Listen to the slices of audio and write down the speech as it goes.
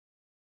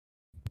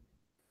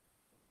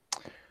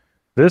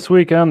This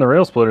week on the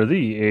Rail Splitter,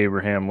 the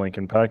Abraham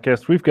Lincoln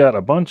podcast, we've got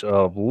a bunch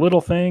of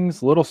little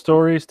things, little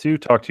stories to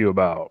talk to you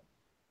about.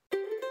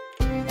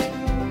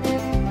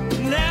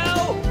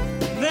 Now!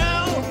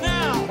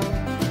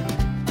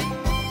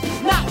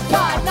 Not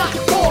five, not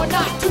four,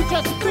 not two,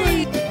 just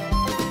three!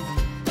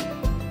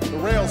 The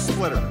Rail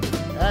Splitter,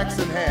 axe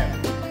in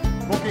hand,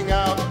 looking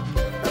out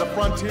at a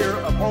frontier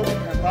of hope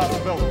and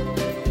possibility.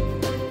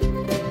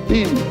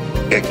 Being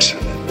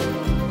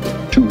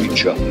excellent to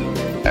each other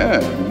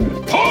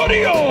and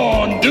party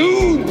on,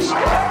 dudes!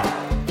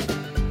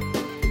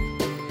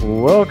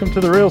 Welcome to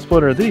the Rail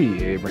Splitter,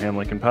 the Abraham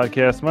Lincoln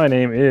podcast. My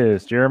name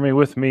is Jeremy.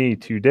 With me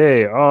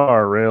today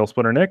are Rail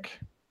Splitter Nick.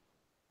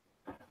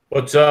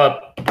 What's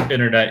up,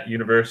 Internet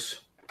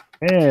Universe?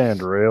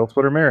 And Rail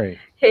Splitter Mary.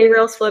 Hey,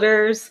 Rail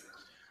Splitters.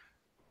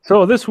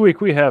 So this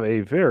week we have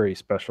a very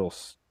special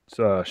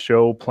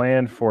show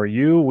planned for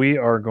you. We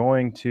are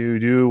going to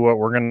do what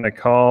we're going to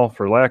call,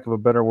 for lack of a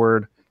better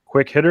word,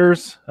 quick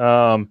hitters,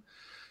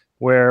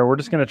 where we're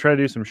just going to try to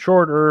do some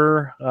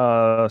shorter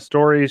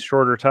stories,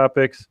 shorter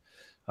topics,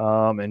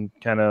 and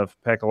kind of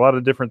pack a lot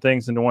of different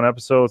things into one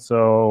episode.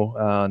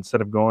 So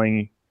instead of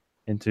going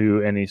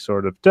into any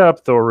sort of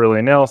depth or really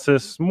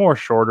analysis, more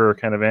shorter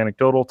kind of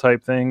anecdotal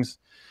type things.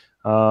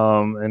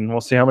 And we'll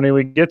see how many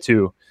we get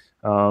to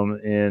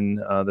in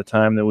the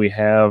time that we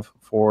have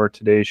for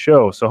today's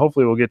show. So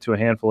hopefully we'll get to a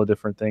handful of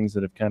different things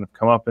that have kind of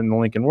come up in the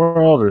Lincoln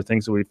world or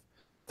things that we've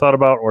thought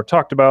about or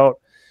talked about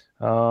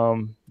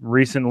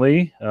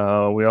recently.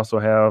 We also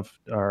have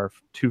our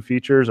two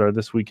features, our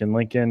This Week in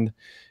Lincoln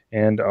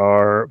and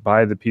our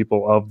By the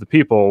People of the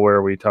People,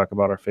 where we talk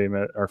about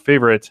our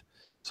favorite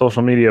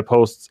social media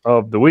posts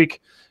of the week.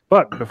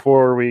 But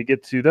before we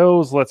get to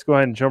those, let's go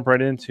ahead and jump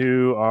right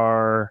into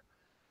our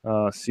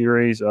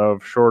series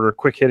of shorter,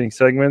 quick-hitting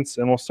segments.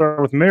 And we'll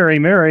start with Mary.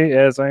 Mary,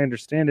 as I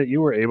understand it, you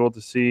were able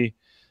to see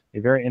a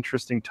very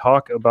interesting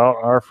talk about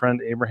our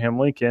friend Abraham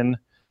Lincoln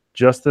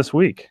just this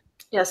week.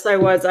 Yes, I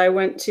was. I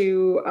went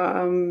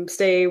to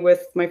stay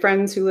with my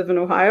friends who live in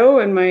Ohio,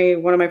 and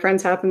one of my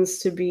friends happens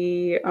to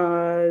be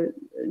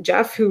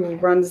Jeff, who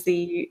runs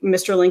the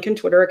Mr. Lincoln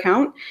Twitter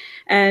account,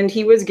 and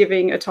he was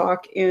giving a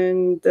talk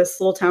in this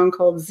little town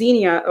called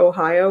Xenia,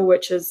 Ohio,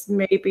 which is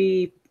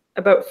maybe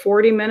about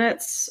 40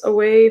 minutes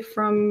away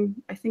from,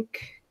 I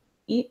think,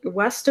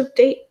 east of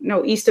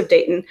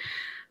Dayton,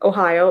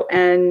 Ohio.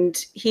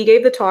 And he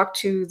gave the talk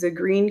to the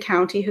Greene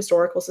County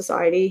Historical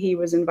Society. He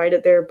was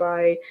invited there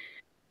by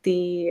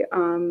the,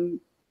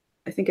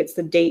 I think it's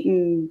the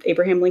Dayton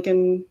Abraham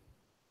Lincoln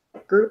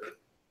group.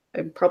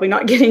 I'm probably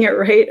not getting it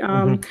right.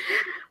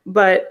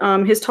 But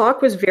his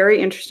talk was very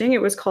interesting.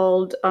 It was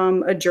called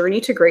A Journey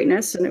to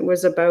Greatness, and it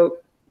was about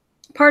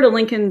part of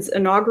Lincoln's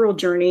inaugural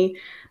journey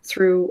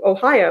through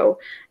Ohio.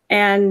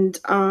 And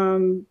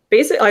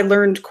basically, I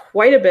learned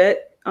quite a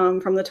bit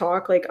from the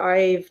talk. Like,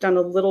 I've done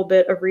a little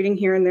bit of reading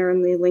here and there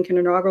in the Lincoln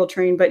inaugural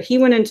train, but he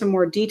went into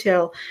more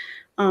detail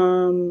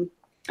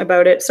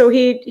about it. So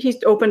he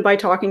opened by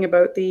talking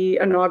about the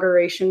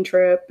inauguration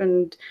trip,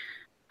 and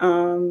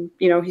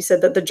he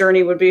said that the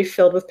journey would be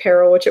filled with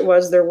peril, which it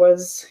was. There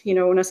was,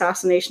 an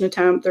assassination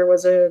attempt. There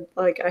was a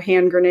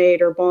hand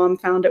grenade or bomb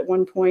found at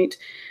one point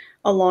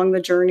along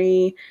the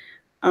journey.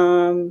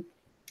 And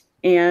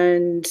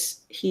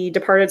he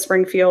departed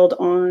Springfield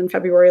on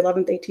February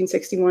 11th,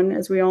 1861,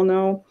 as we all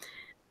know.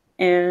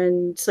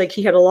 And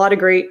he had a lot of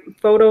great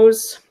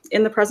photos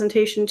in the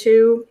presentation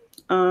too.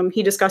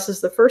 He discusses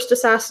the first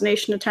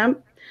assassination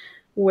attempt,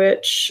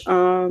 which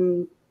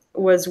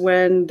was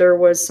when there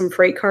was some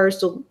freight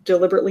cars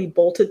deliberately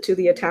bolted to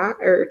the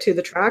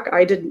track.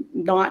 I did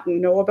not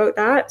know about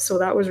that. So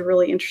that was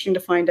really interesting to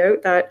find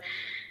out that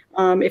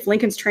if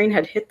Lincoln's train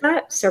had hit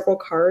that, several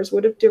cars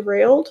would have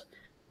derailed.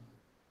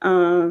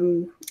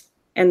 And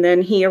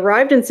then he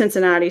arrived in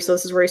Cincinnati. So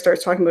this is where he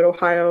starts talking about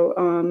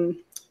Ohio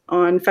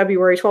on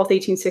February 12th,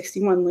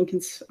 1861,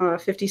 Lincoln's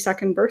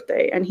 52nd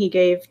birthday. And he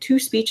gave two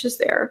speeches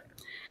there.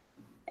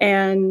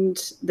 And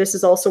this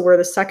is also where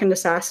the second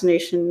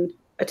assassination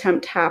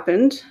attempt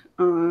happened,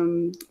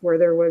 where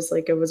there was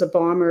it was a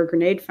bomb or a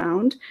grenade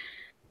found.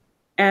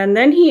 And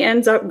then he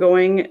ends up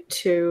going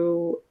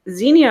to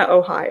Xenia,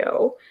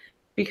 Ohio,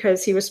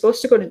 because he was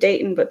supposed to go to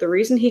Dayton, but the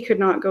reason he could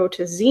not go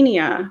to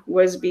Xenia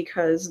was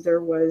because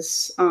there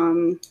was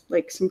some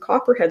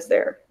copperheads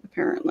there,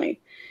 apparently,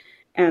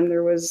 and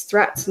there was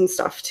threats and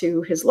stuff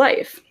to his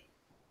life.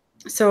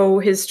 So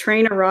his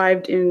train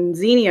arrived in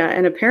Xenia,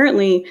 and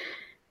apparently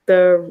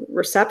the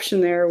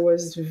reception there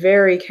was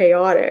very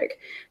chaotic.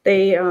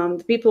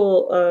 The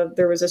people,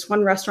 there was this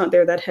one restaurant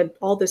there that had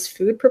all this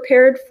food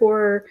prepared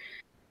for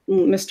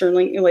Mr.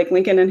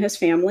 Lincoln and his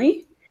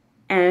family.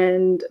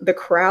 And the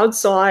crowd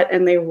saw it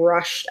and they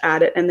rushed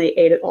at it and they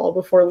ate it all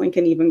before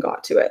Lincoln even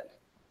got to it.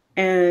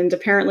 And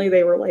apparently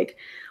they were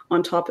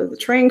on top of the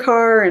train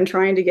car and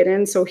trying to get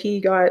in. So he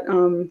got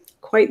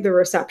quite the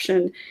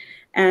reception.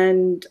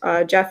 And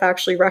Jeff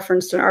actually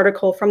referenced an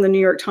article from the New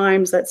York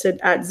Times that said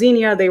at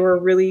Xenia, they were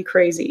really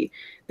crazy.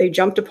 They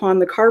jumped upon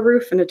the car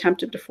roof and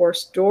attempted to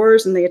force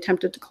doors, and they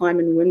attempted to climb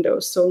in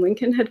windows. So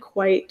Lincoln had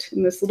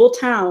in this little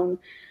town,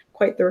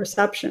 quite the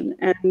reception.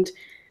 And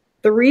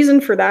the reason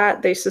for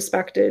that, they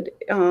suspected,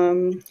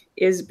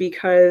 is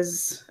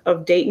because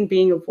of Dayton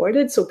being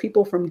avoided. So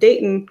people from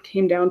Dayton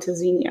came down to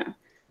Xenia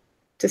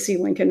to see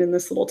Lincoln in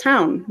this little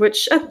town,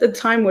 which at the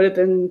time would have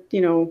been,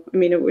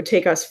 it would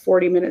take us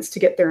 40 minutes to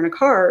get there in a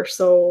car.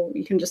 So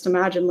you can just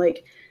imagine,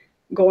 like,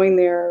 going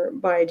there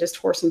by just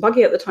horse and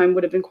buggy at the time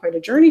would have been quite a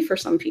journey for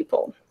some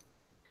people.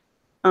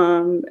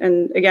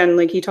 And again,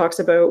 like, he talks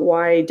about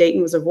why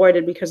Dayton was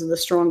avoided because of the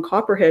strong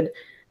Copperhead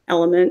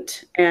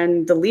element.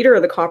 And the leader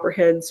of the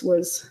Copperheads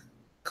was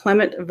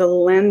Clement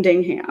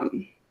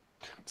Vallandigham.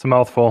 It's a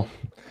mouthful.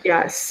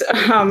 Yes,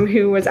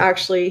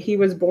 he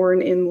was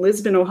born in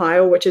Lisbon,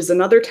 Ohio, which is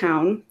another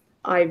town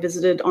I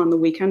visited on the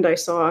weekend. I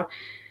saw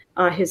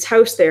his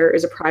house there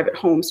is a private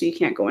home, so you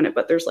can't go in it,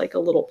 but there's like a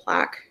little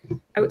plaque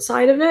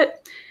outside of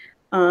it.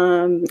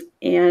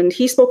 And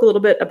he spoke a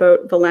little bit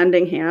about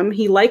Vallandigham.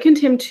 He likened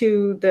him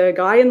to the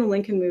guy in the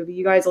Lincoln movie.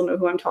 You guys will know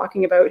who I'm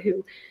talking about,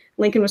 who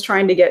Lincoln was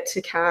trying to get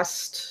to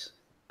cast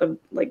the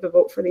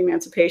vote for the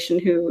Emancipation,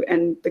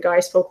 and the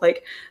guy spoke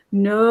like,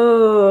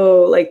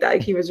 no, like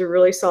that. He was a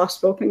really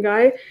soft-spoken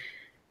guy.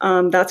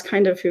 That's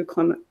kind of who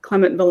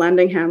Clement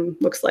Vallandigham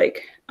looks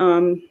like.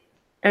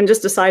 And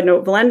just a side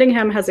note,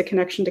 Vallandigham has a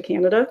connection to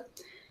Canada.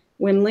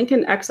 When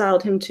Lincoln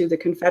exiled him to the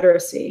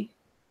Confederacy,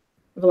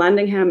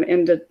 Vallandigham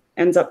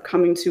ends up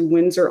coming to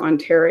Windsor,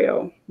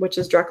 Ontario, which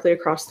is directly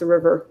across the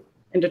river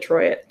in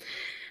Detroit.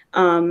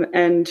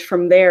 And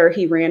from there,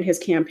 he ran his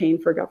campaign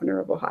for governor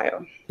of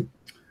Ohio.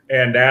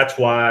 And that's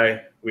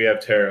why we have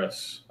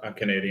tariffs on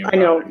Canadian I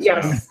know.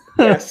 products.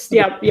 Yes.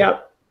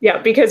 Yes.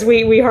 Yep. Because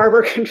we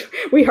harbor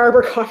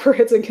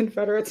Copperheads and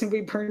Confederates, and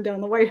we burned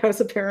down the White House,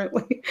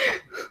 apparently.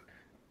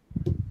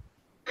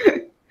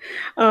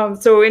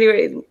 So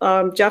anyway,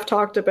 Jeff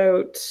talked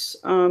about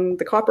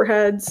the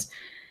Copperheads,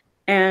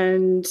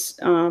 and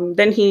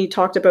then he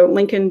talked about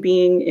Lincoln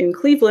being in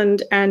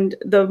Cleveland. And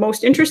the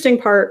most interesting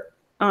part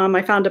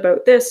I found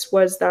about this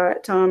was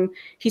that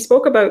he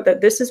spoke about that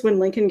this is when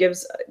Lincoln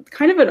gives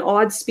kind of an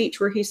odd speech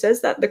where he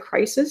says that the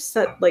crisis,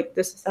 that like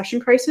the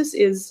secession crisis,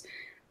 is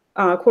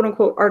quote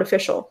unquote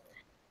artificial.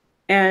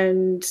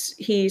 And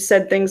he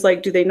said things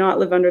like, do they not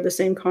live under the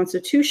same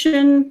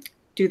constitution?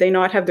 Do they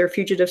not have their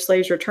fugitive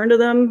slaves returned to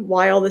them?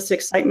 Why all this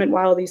excitement?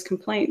 Why all these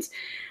complaints?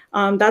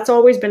 That's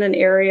always been an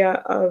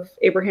area of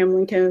Abraham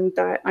Lincoln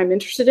that I'm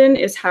interested in,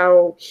 is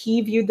how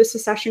he viewed the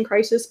secession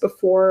crisis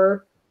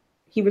before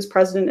he was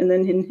president, and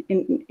then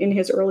in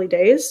his early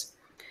days.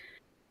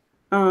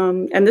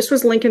 And this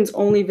was Lincoln's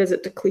only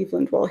visit to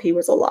Cleveland while he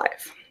was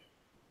alive.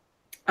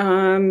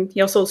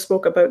 He also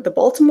spoke about the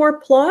Baltimore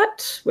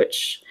plot,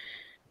 which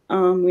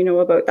we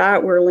know about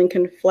that, where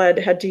Lincoln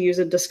had to use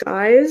a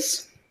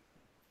disguise.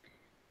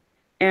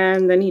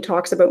 And then he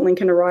talks about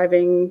Lincoln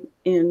arriving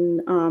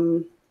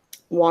in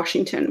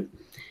Washington.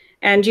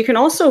 And you can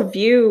also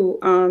view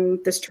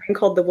this train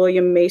called the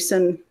William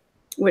Mason,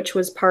 which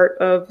was part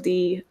of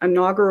the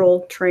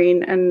inaugural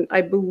train. And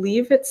I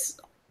believe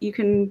you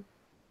can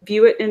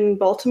view it in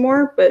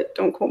Baltimore, but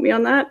don't quote me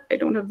on that. I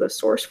don't have the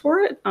source for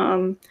it.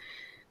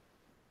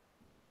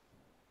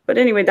 But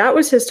anyway, that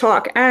was his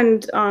talk.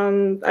 And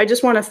I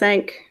just want to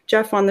thank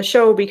Jeff on the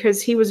show,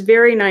 because he was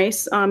very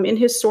nice in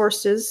his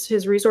sources,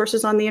 his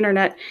resources on the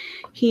internet.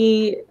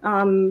 He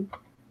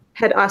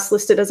had us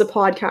listed as a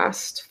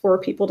podcast for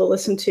people to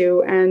listen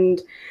to.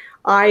 And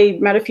I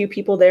met a few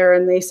people there,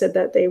 and they said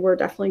that they were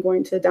definitely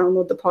going to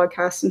download the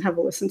podcast and have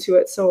a listen to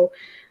it. So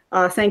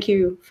thank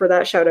you for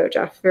that shout out,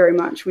 Jeff, very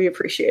much. We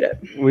appreciate it.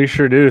 We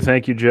sure do.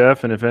 Thank you,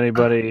 Jeff. And if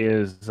anybody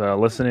is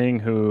listening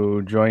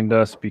who joined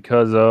us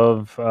because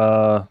of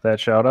that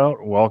shout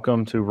out,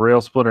 welcome to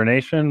Rail Splitter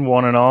Nation,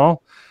 one and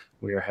all.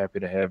 We are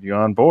happy to have you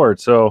on board.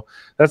 So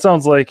that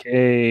sounds like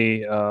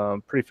a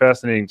pretty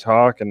fascinating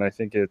talk. And I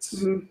think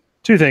it's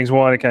two things.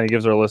 One, it kind of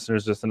gives our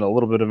listeners just a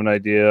little bit of an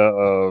idea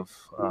of,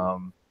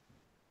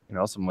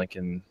 some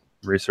Lincoln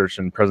research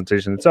and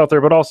presentation that's out there,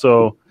 but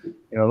also,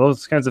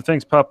 those kinds of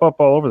things pop up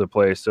all over the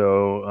place.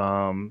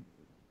 So,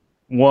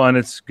 one,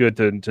 it's good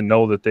to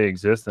know that they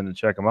exist and to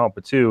check them out.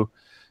 But two,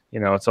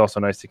 it's also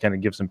nice to kind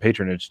of give some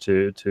patronage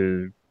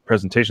to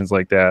presentations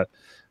like that,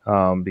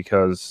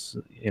 because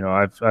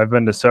I've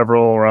been to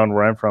several around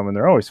where I'm from, and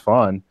they're always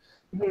fun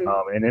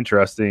and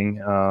interesting.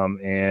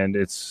 And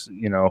it's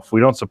if we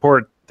don't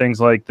support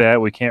things like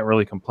that, we can't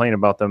really complain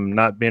about them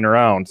not being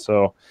around.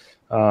 So.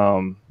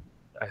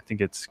 I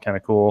think it's kind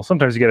of cool.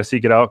 Sometimes you got to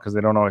seek it out because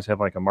they don't always have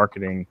like a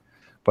marketing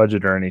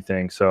budget or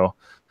anything. So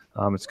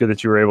it's good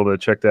that you were able to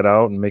check that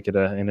out and make it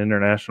an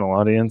international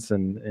audience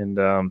and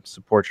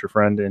support your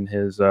friend in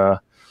his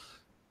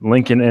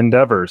Lincoln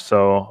endeavors.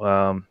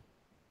 So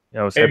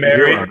I was happy to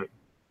hear about it.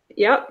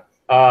 Yep.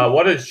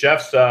 What is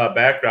Jeff's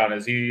background?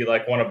 Is he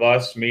like one of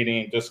us,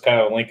 meaning just kind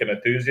of Lincoln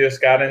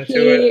enthusiast, got into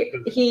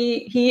it?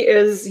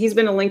 He's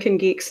been a Lincoln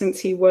geek since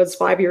he was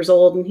 5 years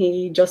old, and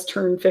he just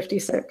turned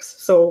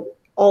 56. So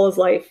all his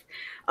life.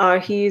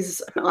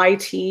 He's an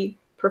IT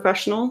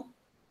professional.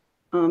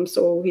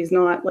 So he's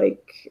not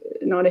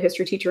a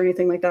history teacher or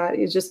anything like that.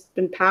 He's just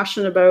been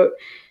passionate about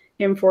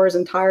him for his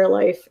entire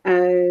life.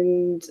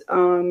 And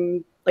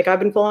like I've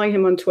been following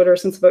him on Twitter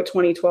since about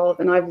 2012,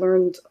 and I've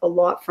learned a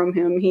lot from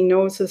him. He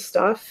knows his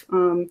stuff.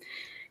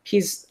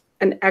 He's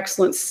an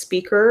excellent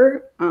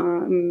speaker.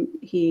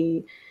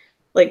 He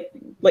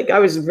like I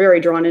was very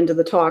drawn into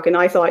the talk, and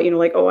I thought,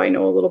 like, oh, I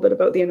know a little bit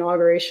about the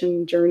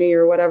inauguration journey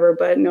or whatever,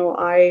 but no,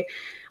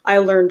 I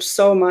learned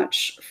so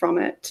much from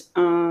it.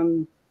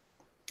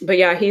 But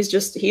yeah,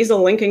 he's a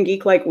Lincoln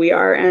geek like we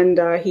are, and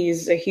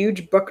he's a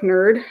huge book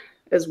nerd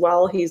as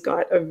well. He's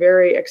got a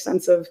very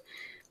extensive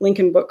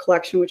Lincoln book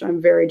collection, which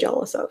I'm very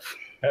jealous of.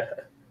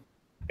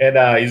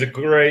 And he's a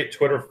great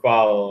Twitter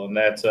follow, and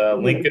that's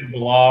Lincoln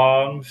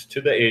Belongs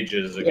to the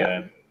Ages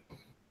again.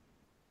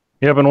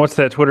 Yep, and what's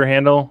that Twitter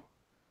handle?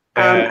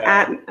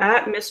 At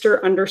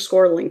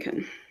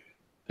Mr._Lincoln.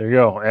 There you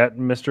go, at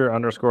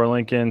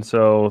Mr._Lincoln.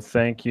 So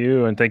thank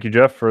you, and thank you,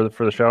 Jeff, for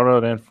the shout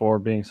out and for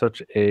being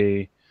such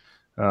a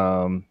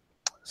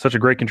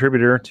great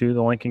contributor to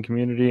the Lincoln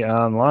community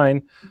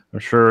online. I'm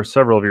sure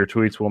several of your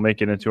tweets will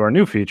make it into our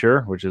new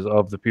feature, which is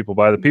Of the People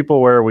by the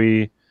People, where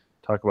we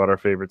talk about our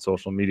favorite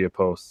social media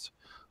posts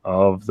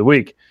of the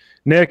week.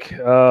 Nick,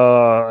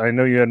 I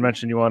know you had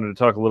mentioned you wanted to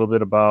talk a little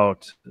bit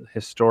about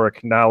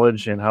historic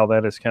knowledge and how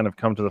that has kind of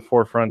come to the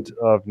forefront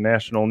of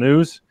national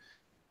news.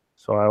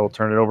 So I will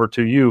turn it over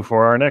to you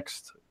for our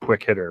next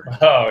quick hitter.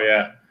 Oh,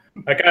 yeah.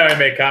 I kind of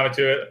made a comment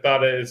to it. I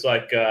thought it's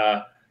like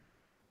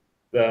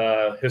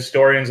the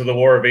historians of the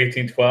War of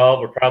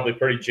 1812 were probably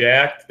pretty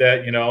jacked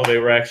that, they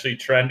were actually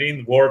trending.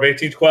 The War of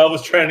 1812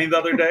 was trending the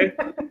other day,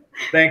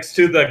 thanks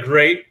to the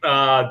great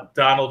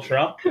Donald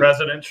Trump,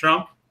 President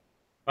Trump.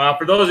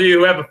 For those of you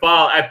who haven't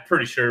followed, I'm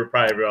pretty sure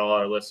probably all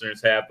our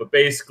listeners have, but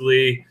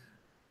basically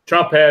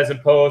Trump has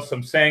imposed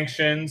some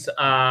sanctions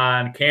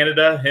on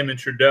Canada. Him and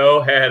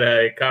Trudeau had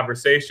a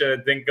conversation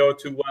that didn't go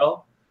too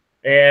well.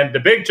 And the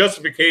big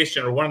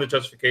justification, or one of the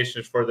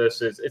justifications for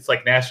this, is it's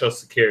like national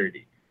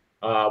security.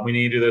 We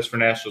need to do this for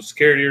national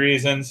security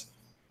reasons.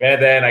 And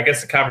then I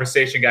guess the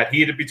conversation got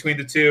heated between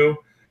the two.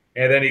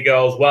 And then he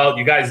goes, well,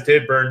 you guys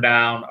did burn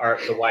down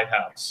the White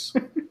House.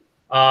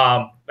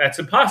 That's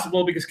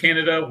impossible because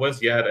Canada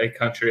was yet a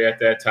country at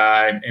that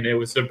time, and it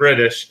was the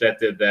British that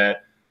did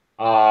that.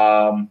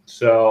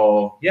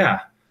 So, yeah.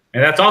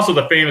 And that's also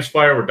the famous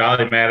fire where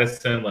Dolly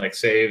Madison,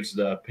 saves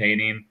the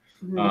painting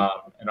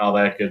and all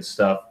that good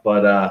stuff.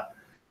 But,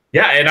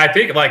 yeah, and I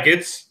think,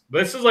 this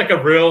is,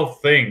 a real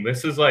thing.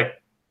 This is,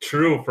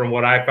 true from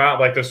what I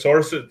found. The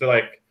sources,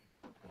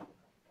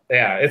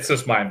 yeah, it's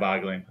just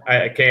mind-boggling.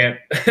 I can't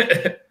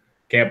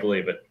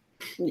believe it.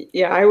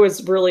 Yeah, I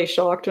was really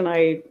shocked when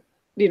I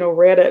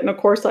read it. And of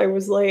course I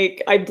was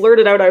I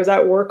blurted out, I was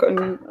at work and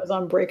I was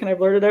on break, and I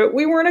blurted out,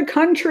 we weren't a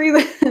country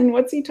then.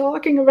 What's he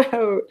talking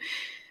about?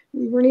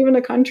 We weren't even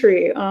a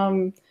country.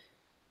 And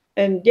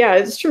yeah,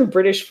 it's true.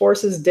 British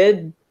forces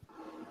did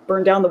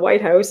burn down the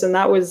White House. And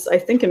that was, I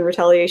think, in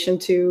retaliation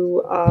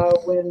to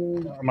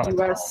when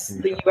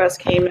the US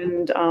came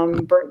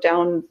and burnt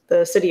down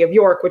the city of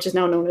York, which is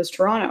now known as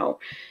Toronto.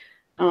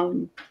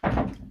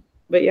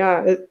 But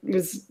yeah, I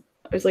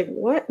was like,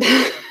 what?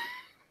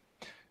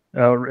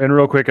 And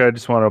real quick, I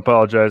just want to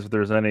apologize if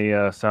there's any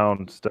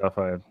sound stuff.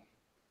 I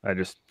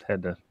just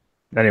had to.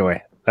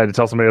 Anyway, I had to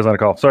tell somebody I was on a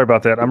call. Sorry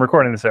about that. I'm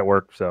recording this at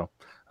work, so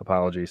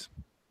apologies.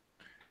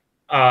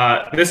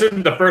 This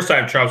isn't the first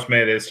time Trump's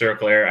made a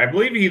historical error. I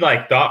believe he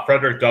thought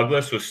Frederick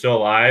Douglass was still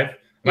alive.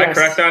 Am I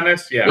correct on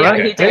this? Yeah. Yeah,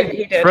 okay.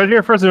 He did. Fred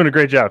here. Fred's doing a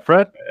great job.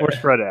 Fred, where's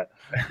Fred at?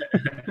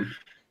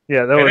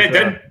 Yeah, that was.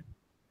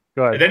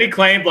 Go ahead. And then he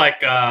claimed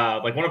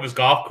one of his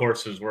golf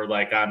courses were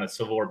on a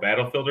Civil War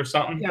battlefield or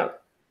something. Yeah.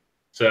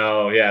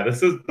 So, yeah,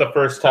 this is the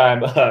first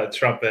time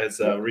Trump has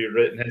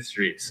rewritten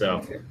history.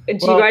 So, do you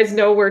guys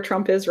know where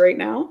Trump is right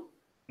now?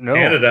 No.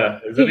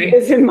 Canada, isn't he? He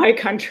is in my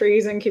country.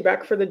 He's in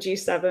Quebec for the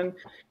G7.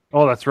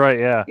 Oh, that's right.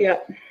 Yeah. Yeah.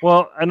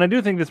 Well, and I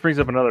do think this brings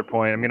up another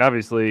point. I mean,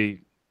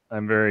 obviously,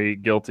 I'm very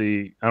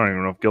guilty. I don't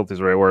even know if guilty is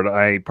the right word.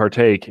 I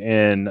partake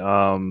in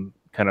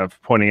kind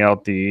of pointing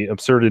out the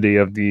absurdity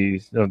of the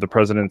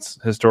president's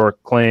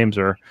historic claims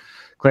or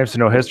claims to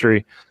know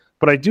history.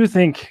 But I do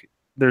think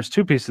there's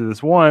two pieces of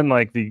this. One,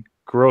 the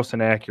gross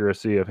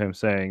inaccuracy of him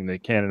saying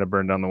that Canada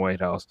burned down the White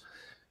House.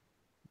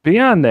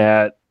 Beyond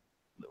that,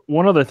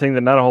 one other thing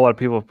that not a whole lot of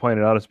people have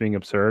pointed out as being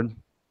absurd.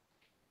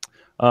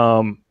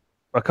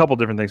 A couple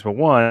different things, but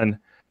one,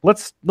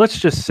 let's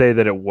just say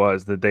that it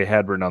was that they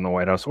had burned down the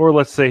White House, or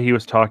let's say he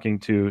was talking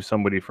to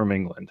somebody from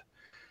England.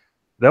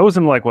 That was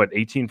in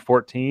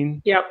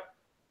 1814. Yep.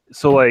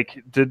 So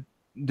did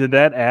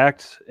that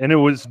act, and it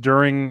was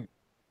during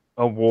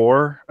a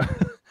war.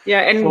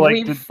 Yeah, and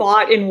we've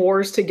fought in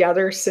wars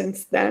together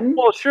since then.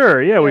 Well,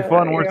 sure, yeah, we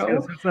fought in wars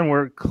together since then.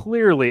 We're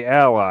clearly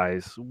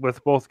allies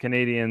with both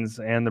Canadians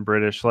and the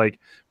British.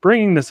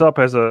 Bringing this up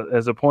as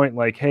a point,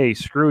 hey,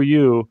 screw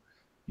you,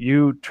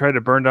 you tried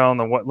to burn down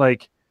the what?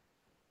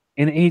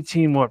 In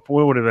what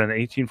would have been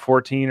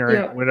 1814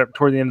 or whatever,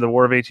 toward the end of the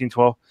War of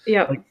 1812.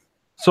 Yeah.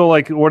 So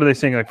what are they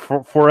saying?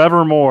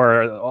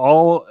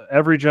 Forevermore,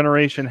 every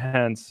generation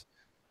hence,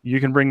 you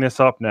can bring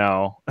this up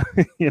now.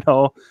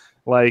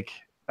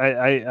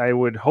 I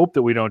would hope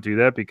that we don't do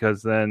that,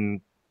 because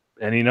then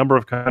any number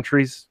of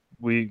countries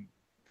we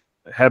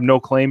have no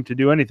claim to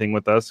do anything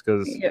with us,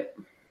 because Yep.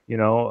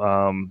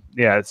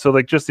 So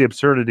like just the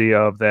absurdity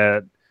of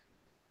that.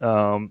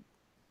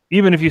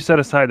 Even if you set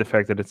aside the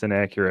fact that it's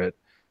inaccurate,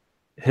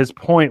 his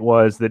point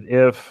was that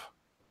if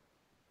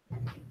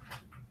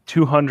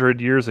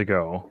 200 years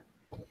ago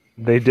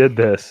they did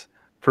this,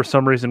 for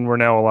some reason we're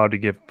now allowed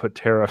to put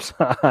tariffs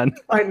on.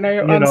 I know,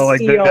 You on know, like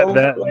steel,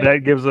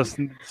 that gives us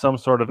some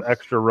sort of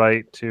extra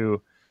right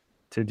to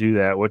do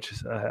that, which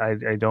is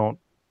I don't.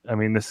 I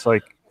mean, this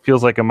like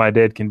feels like a my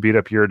dad can beat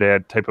up your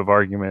dad type of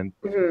argument.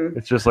 Mhm.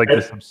 It's just like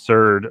this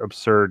absurd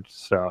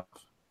stuff.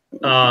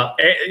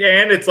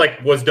 And it's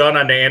like was done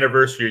on the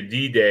anniversary of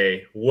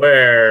D-Day,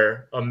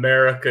 where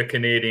America,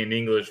 Canadian,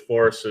 English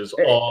forces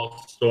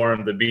all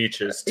stormed the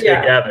beaches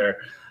together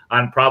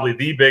on probably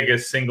the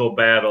biggest single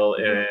battle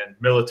in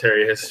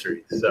military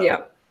history. So,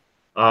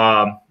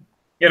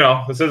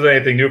 this isn't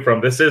anything new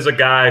from. This is a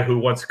guy who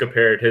once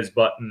compared his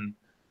button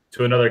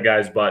to another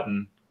guy's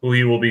button, who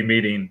he will be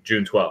meeting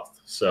June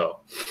 12th. So,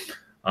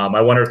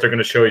 I wonder if they're going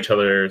to show each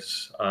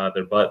other's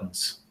their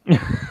buttons.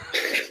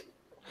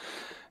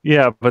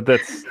 Yeah, but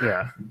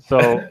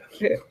So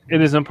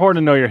it is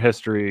important to know your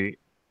history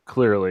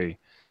clearly,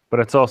 but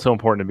it's also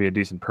important to be a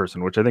decent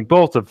person, which I think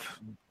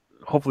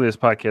hopefully this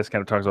podcast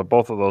kind of talks about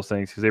both of those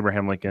things, because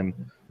Abraham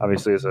Lincoln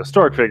obviously is a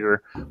historic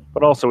figure,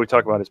 but also we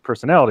talk about his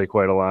personality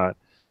quite a lot,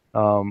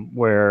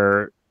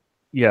 where,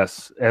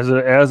 yes, as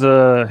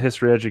a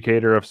history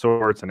educator of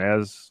sorts and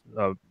as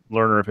a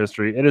learner of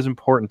history, it is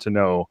important to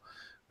know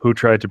who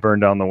tried to burn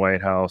down the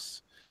White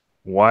House,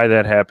 why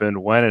that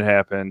happened, when it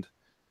happened.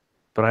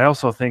 But I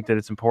also think that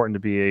it's important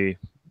to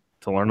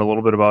learn a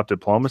little bit about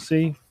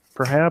diplomacy,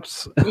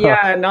 perhaps.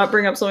 Yeah, not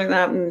bring up something that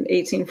happened in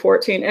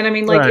 1814. And I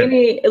mean, like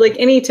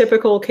any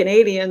typical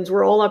Canadians,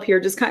 we're all up here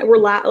just kind of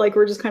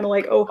we're just kind of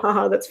like, oh,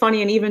 haha, that's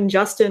funny. And even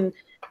Justin,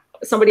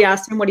 somebody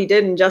asked him what he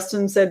did, and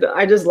Justin said,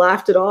 I just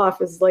laughed it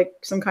off as like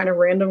some kind of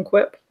random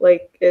quip,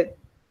 like it,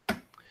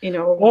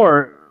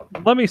 Or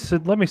let me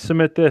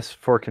submit this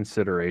for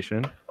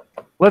consideration.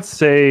 Let's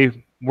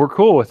say we're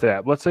cool with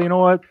that. Let's say, you know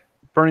what?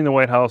 Burning the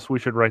White House, we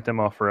should write them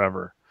off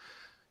forever.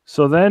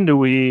 So then do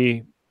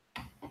we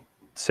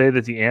say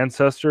that the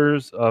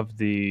ancestors of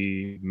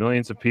the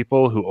millions of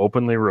people who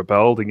openly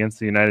rebelled against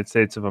the United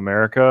States of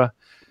America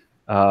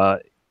in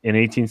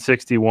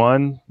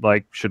 1861,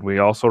 like, should we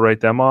also write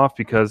them off?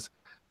 Because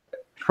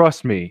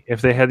trust me,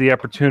 if they had the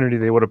opportunity,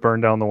 they would have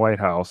burned down the White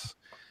House.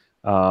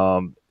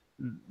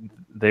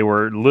 They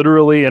were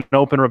literally an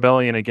open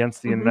rebellion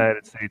against the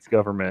United States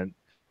government.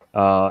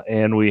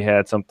 And we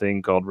had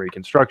something called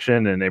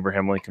Reconstruction, and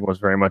Abraham Lincoln was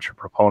very much a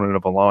proponent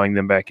of allowing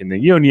them back in the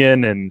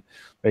Union and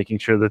making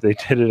sure that they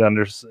did it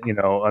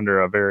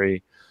under a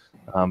very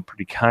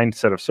pretty kind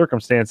set of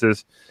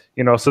circumstances.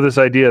 So this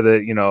idea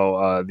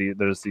that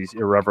there's these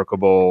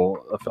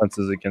irrevocable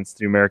offenses against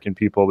the American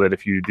people, that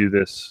if you do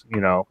this,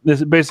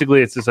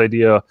 it's this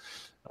idea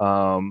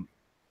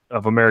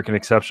of American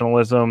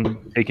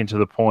exceptionalism taken to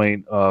the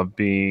point of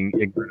being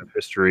ignorant of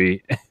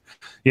history.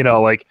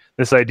 Like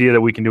this idea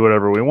that we can do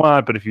whatever we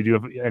want, but if you do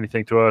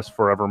anything to us,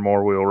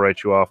 forevermore we will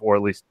write you off, or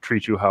at least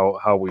treat you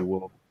however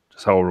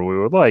we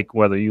would like,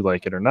 whether you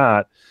like it or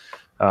not.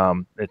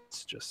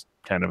 It's just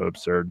kind of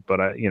absurd.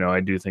 But I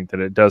do think that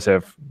it does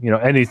have,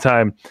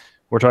 anytime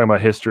we're talking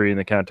about history in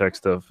the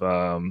context of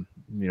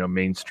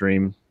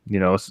mainstream,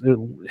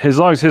 as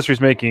long as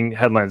history's making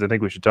headlines, I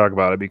think we should talk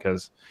about it,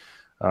 because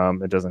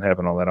it doesn't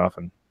happen all that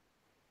often.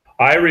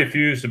 I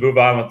refuse to move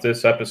on with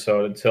this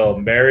episode until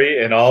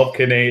Mary and all of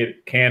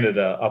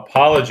Canada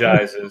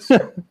apologizes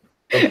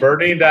for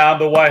burning down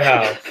the White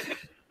House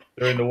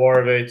during the War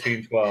of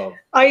 1812.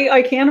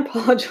 I can't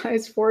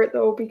apologize for it,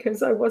 though,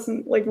 because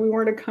we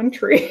weren't a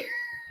country.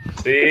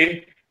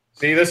 See,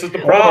 this is the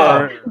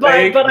problem. But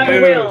I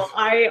will.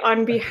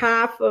 On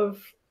behalf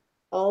of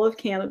all of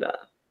Canada,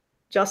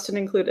 Justin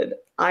included,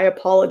 I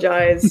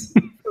apologize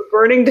for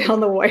burning down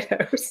the White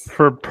House.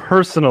 For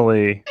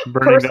personally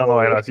burning down the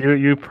White House.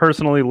 You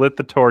personally lit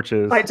the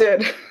torches. I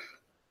did.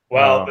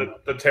 Well,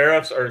 the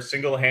tariffs are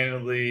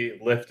single-handedly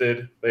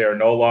lifted. They are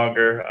no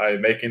longer.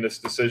 I'm making this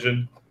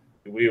decision.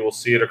 We will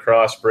see it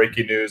across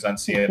breaking news on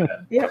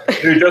CNN. Yep.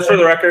 Dude, just for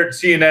the record,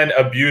 CNN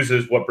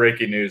abuses what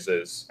breaking news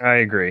is. I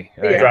agree.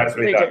 It drives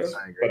me nuts.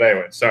 But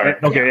anyway, sorry.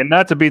 Okay, and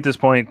not to beat this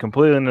point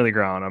completely into the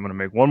ground, I'm going to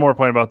make one more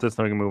point about this,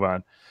 then we can move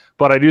on.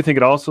 But I do think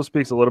it also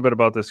speaks a little bit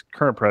about this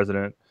current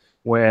president,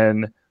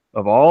 when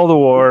of all the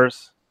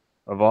wars,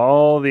 of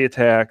all the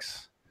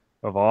attacks,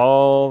 of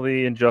all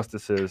the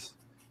injustices,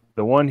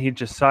 the one he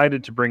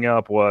decided to bring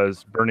up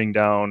was burning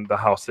down the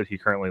house that he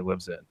currently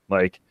lives in.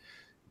 Like,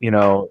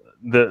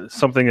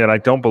 something that I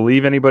don't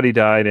believe anybody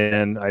died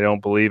in. I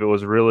don't believe it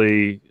was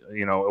really,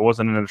 it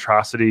wasn't an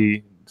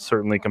atrocity,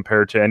 certainly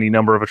compared to any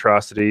number of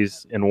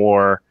atrocities in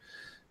war.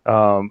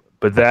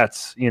 But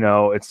that's,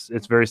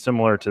 it's very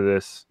similar to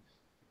this.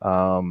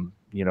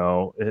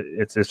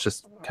 It's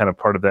just kind of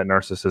part of that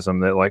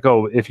narcissism that, like,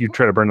 oh, if you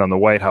try to burn down the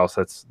White House,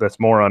 that's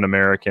more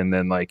un-American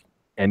than like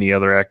any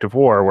other act of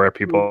war where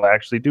people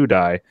actually do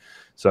die.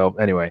 So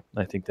anyway,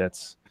 I think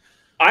that's.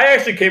 I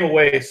actually came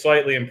away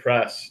slightly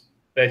impressed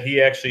that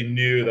he actually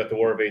knew that the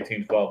War of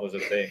 1812 was a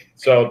thing.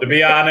 So to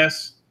be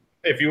honest,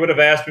 if you would have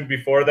asked me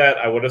before that,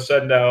 I would have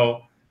said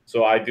no.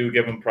 So I do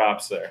give him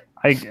props there.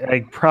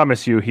 I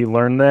promise you, he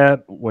learned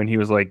that when he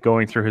was like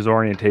going through his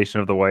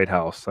orientation of the White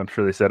House. I'm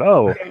sure they said,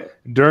 "Oh,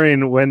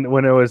 during when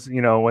it was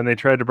when they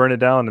tried to burn it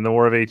down in the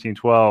War of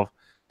 1812."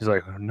 He's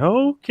like,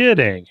 "No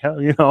kidding,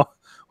 well,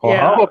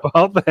 how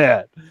about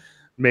that?"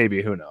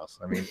 Maybe, who knows?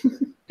 I mean,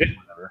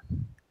 whatever.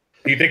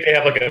 Do you think they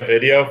have like a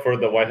video for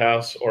the White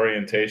House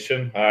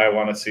orientation? I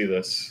want to see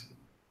this.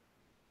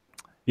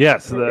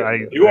 Yes,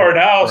 you are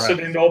now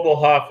sitting in Oval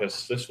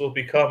Office. This will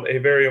become a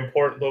very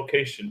important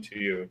location to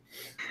you,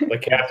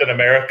 like Captain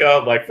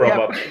America, like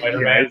from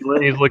Spider-Man.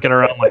 He's looking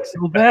around like,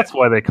 so that's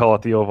why they call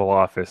it the Oval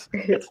Office.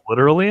 It's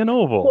literally an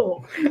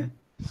oval.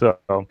 So,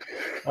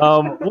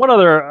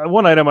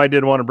 one item I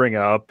did want to bring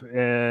up,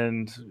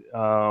 and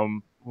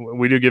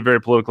we do get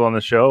very political on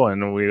the show,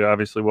 and we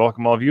obviously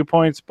welcome all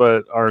viewpoints,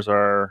 but ours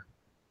are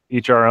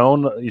each our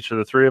own, each of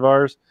the three of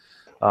ours.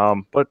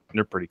 But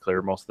they're pretty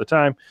clear most of the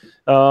time.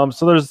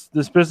 So there's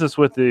this business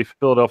with the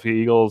Philadelphia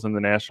Eagles and the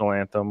national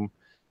anthem,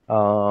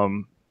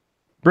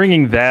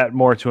 bringing that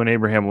more to an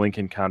Abraham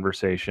Lincoln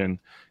conversation.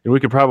 And we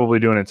could probably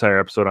do an entire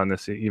episode on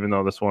this, even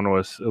though this one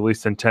was at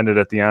least intended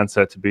at the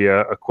onset to be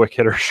a quick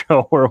hitter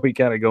show where we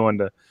kind of go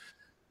into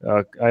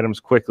items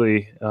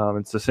quickly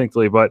and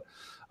succinctly. But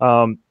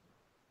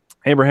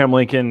Abraham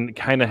Lincoln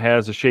kind of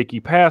has a shaky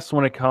past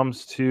when it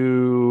comes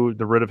to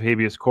the writ of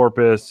habeas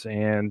corpus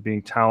and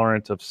being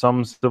tolerant of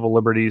some civil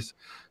liberties,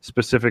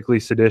 specifically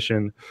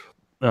sedition,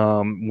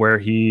 where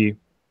he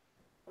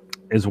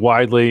is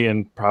widely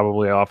and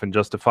probably often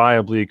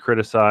justifiably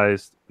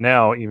criticized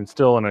now, even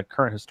still in a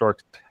current historic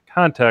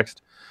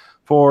context,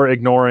 for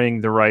ignoring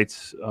the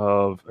rights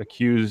of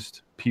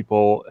accused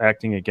people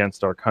acting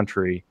against our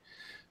country.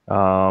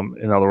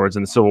 In other words,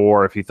 in the Civil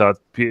War, if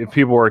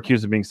people were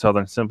accused of being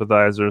Southern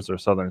sympathizers or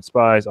Southern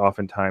spies,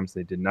 oftentimes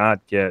they did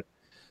not get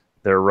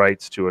their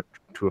rights to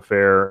a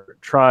fair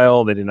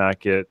trial. They did not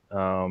get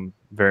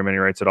very many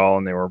rights at all,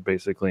 and they were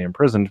basically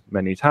imprisoned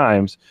many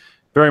times.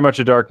 Very much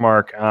a dark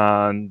mark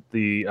on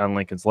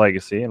Lincoln's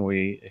legacy, and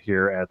we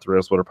here at the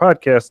Rail Splitter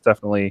Podcast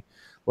definitely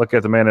look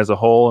at the man as a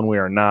whole, and we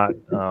are not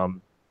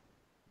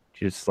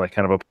just like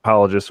kind of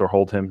apologists or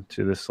hold him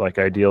to this like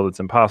ideal that's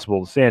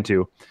impossible to stand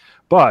to,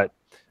 but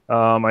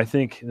I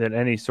think that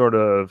any sort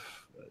of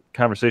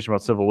conversation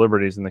about civil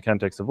liberties in the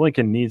context of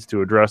Lincoln needs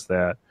to address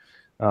that,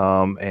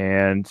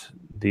 and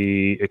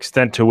the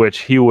extent to which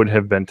he would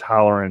have been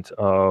tolerant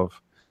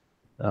of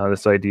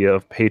this idea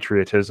of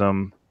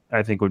patriotism,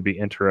 I think would be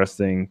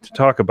interesting to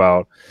talk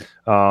about.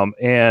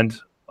 And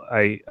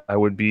I'm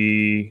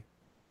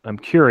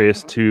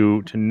curious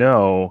to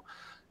know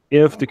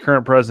if the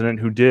current president,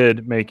 who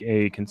did make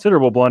a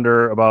considerable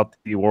blunder about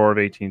the War of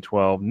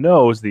 1812,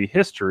 knows the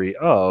history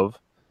of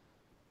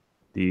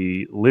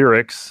the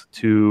lyrics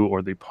to,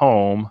 or the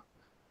poem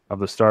of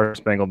the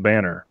Star-Spangled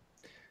Banner,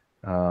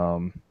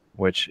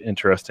 which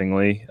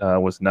interestingly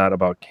was not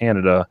about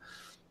Canada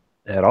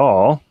at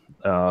all.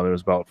 It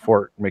was about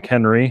Fort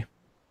McHenry,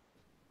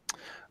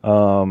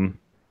 in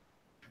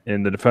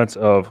the defense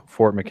of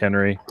Fort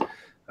McHenry.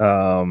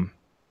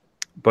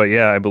 But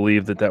yeah, I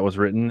believe that was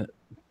written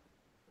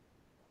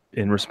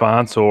in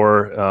response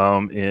or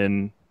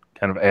in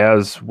kind of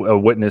as a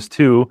witness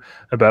to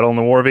a battle in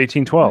the War of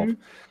 1812. Mm-hmm.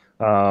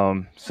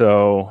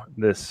 So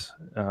this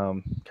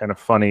kind of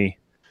funny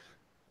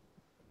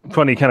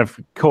kind of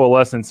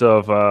coalescence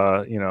of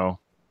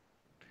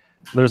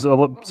there's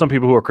some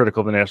people who are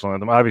critical of the national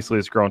anthem. Obviously,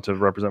 it's grown to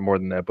represent more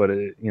than that, but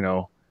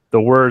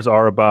the words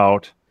are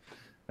about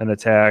an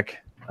attack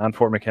on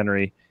Fort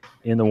McHenry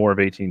in the War of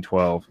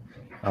 1812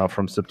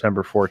 from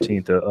September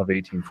 14th of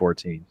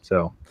 1814.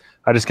 So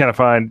I just kind of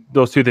find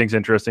those two things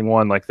interesting.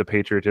 One, like the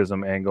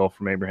patriotism angle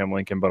from Abraham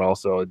Lincoln, but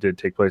also it did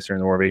take place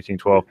during the War of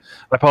 1812.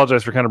 I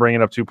apologize for kind of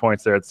bringing up 2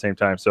 points there at the same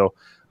time. So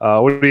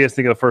what do you guys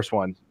think of the first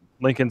one?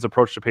 Lincoln's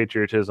approach to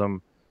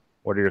patriotism.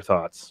 What are your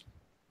thoughts?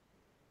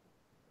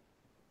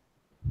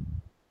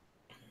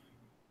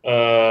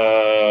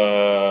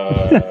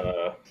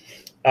 I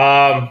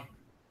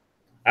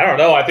don't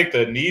know. I think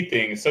the knee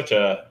thing is such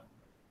a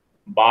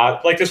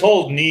like this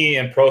whole knee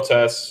and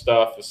protest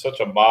stuff is such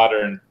a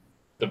modern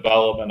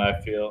development. I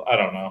feel. I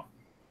don't know.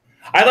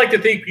 I like to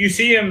think you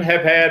see him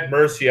have had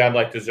mercy on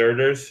like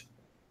deserters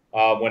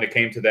when it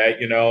came to that,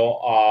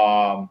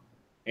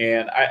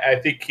 and I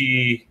think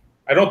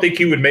I don't think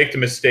he would make the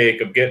mistake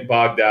of getting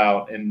bogged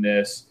down in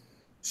this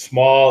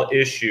small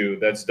issue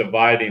that's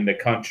dividing the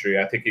country.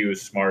 I think he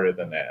was smarter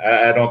than that.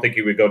 I don't think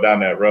he would go down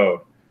that road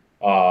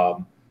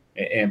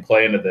and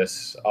play into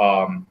this.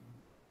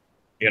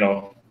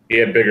 He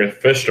had bigger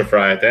fish to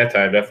fry at that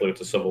time, definitely with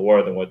the Civil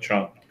War, than what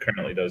Trump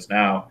currently does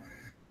now.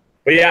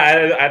 But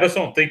yeah, I just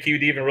don't think he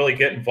would even really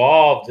get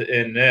involved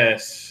in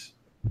this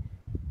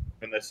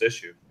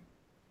issue.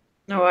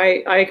 No,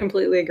 I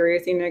completely agree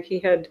with you, Nick. He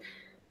had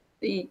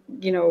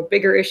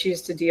bigger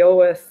issues to deal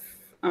with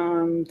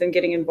than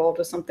getting involved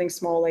with something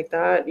small like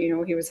that. You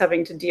know, he was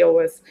having to deal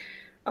with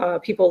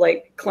people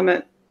like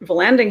Clement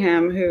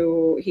Vallandigham,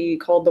 who he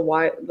called the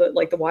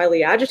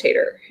wily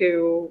agitator,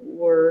 who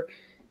were,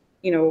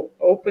 you know,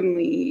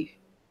 openly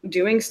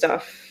doing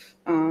stuff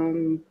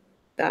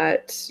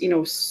that, you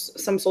know,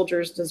 some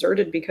soldiers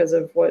deserted because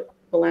of what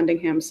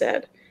Vallandigham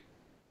said.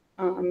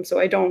 So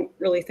I don't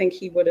really think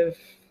he would have.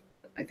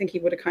 I think he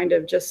would have kind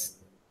of just,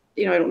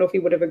 you know, I don't know if he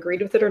would have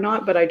agreed with it or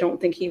not, but I don't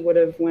think he would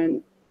have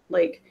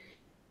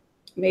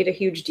made a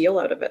huge deal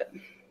out of it.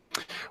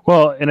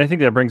 Well, and I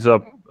think that brings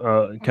up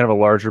kind of a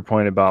larger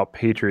point about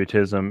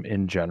patriotism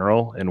in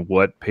general and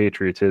what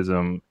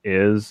patriotism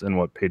is and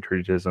what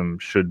patriotism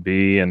should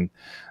be. And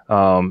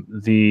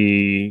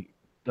the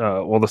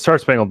Star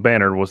Spangled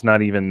Banner was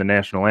not even the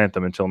national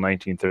anthem until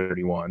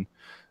 1931.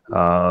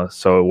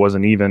 So it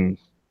wasn't even,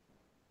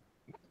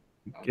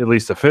 at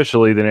least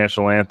officially, the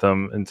national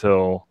anthem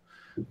until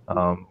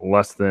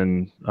less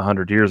than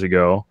 100 years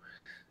ago.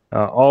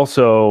 I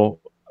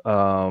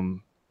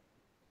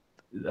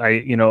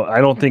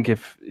don't think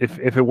if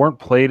it weren't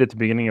played at the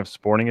beginning of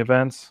sporting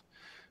events,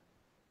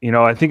 you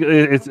know, I think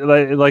it's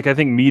like I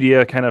think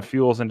media kind of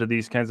fuels into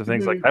these kinds of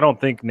things. Mm-hmm. Like, I don't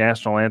think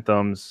national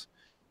anthems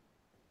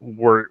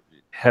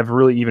have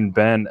really even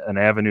been an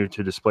avenue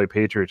to display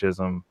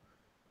patriotism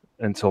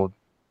until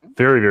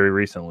very, very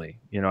recently.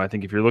 You know, I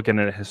think if you're looking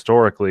at it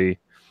historically,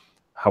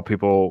 how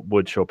people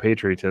would show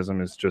patriotism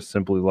is just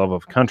simply love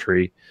of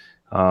country,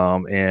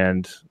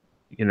 and,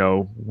 you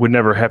know, would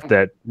never have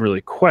that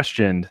really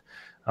questioned.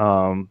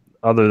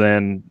 Other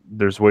than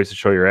there's ways to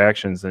show your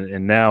actions.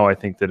 And now I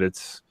think that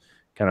it's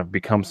kind of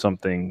become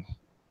something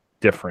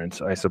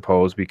different, I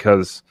suppose,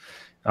 because,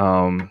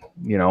 you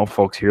know,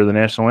 folks hear the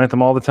national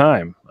anthem all the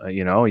time.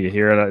 You know, you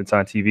hear it, it's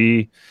on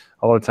TV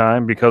all the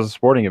time because of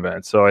sporting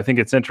events. So I think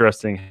it's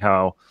interesting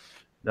how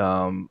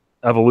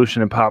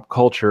evolution in pop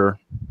culture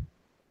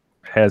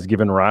has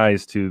given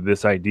rise to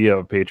this idea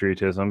of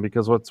patriotism,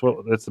 because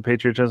that's the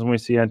patriotism we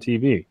see on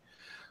TV.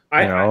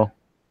 I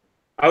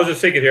was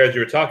just thinking here as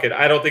you were talking,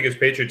 I don't think his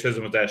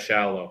patriotism was that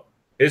shallow.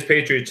 His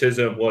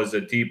patriotism was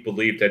a deep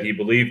belief that he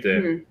believed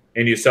in. Mm-hmm.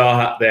 And you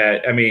saw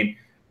that, I mean,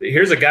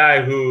 here's a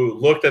guy who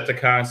looked at the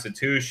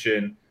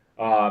Constitution,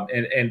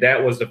 and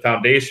that was the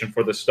foundation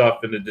for the stuff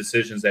and the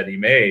decisions that he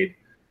made.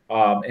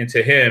 And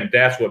to him,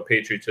 that's what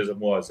patriotism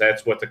was.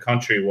 That's what the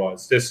country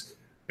was. This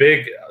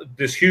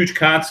huge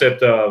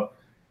concept of,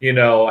 you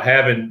know,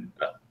 having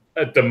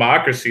a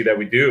democracy that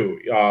we do.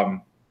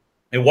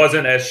 It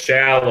wasn't as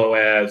shallow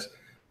as,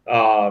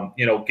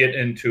 you know, get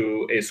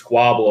into a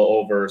squabble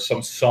over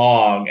some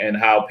song and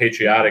how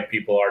patriotic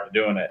people are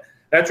doing it.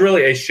 That's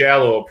really a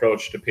shallow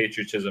approach to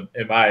patriotism,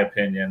 in my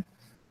opinion.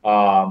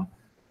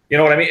 You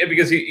know what I mean?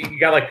 Because you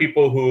got like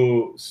people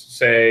who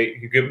say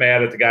you get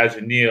mad at the guys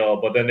who kneel,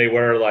 but then they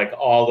wear like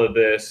all of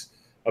this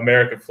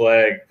American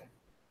flag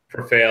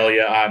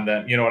paraphernalia on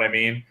them. You know what I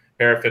mean?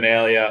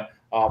 Paraphernalia,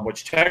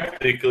 which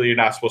technically you're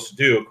not supposed to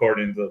do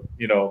according to,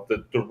 you know,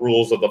 the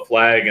rules of the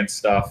flag and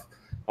stuff.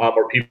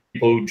 Or people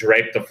who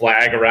drape the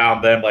flag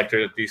around them like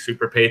they're these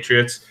super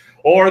patriots,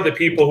 or the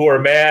people who are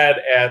mad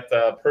at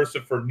the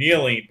person for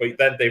kneeling, but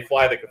then they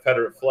fly the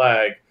Confederate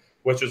flag,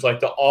 which is like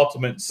the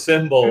ultimate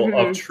symbol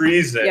of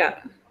treason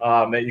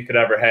that you could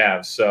ever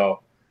have.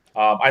 So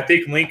I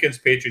think Lincoln's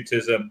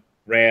patriotism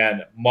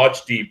ran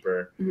much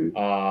deeper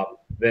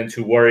than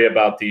to worry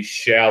about these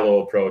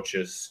shallow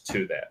approaches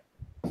to that.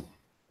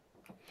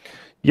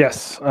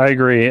 Yes, I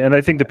agree. And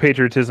I think the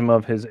patriotism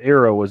of his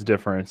era was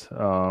different.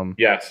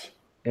 Yes.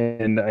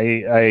 And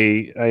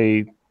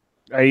I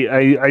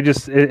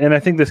just, and I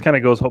think this kind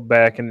of goes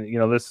back, and, you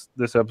know,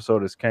 this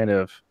episode is kind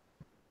of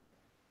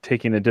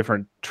taking a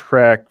different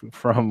track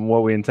from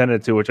what we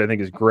intended to, which I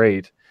think is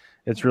great.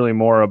 It's really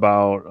more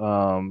about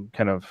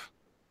kind of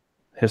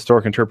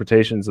historic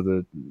interpretations of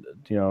the,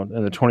 you know,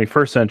 in the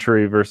 21st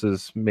century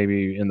versus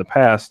maybe in the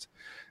past,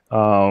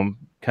 kind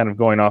of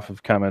going off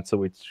of comments that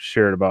we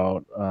shared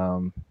about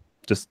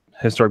just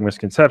historic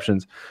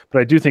misconceptions.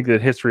 But I do think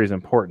that history is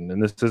important,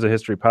 and this is a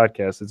history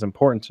podcast. It's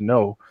important to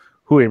know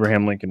who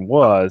Abraham Lincoln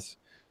was,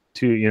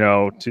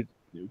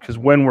 because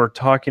when we're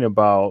talking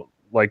about,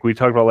 like we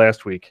talked about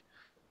last week,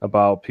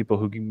 about people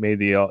who made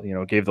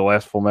gave the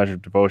last full measure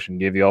of devotion,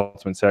 gave the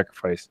ultimate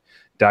sacrifice,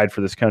 died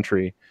for this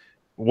country,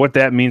 what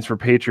that means for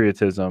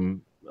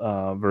patriotism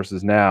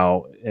versus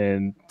now,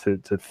 and to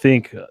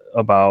think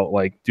about,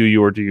 like, do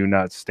you or do you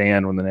not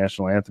stand when the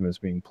national anthem is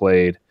being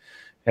played,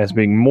 as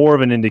being more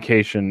of an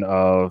indication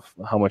of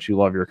how much you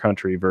love your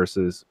country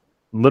versus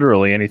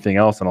literally anything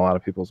else in a lot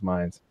of people's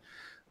minds.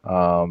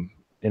 I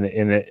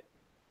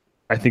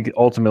think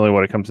ultimately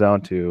what it comes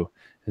down to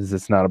is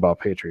it's not about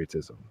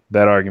patriotism.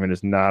 That argument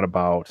is not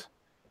about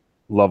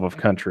love of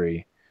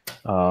country,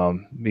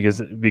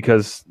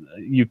 because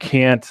you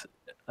can't,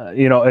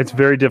 it's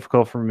very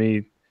difficult for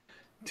me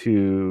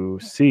to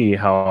see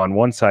how on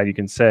one side you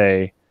can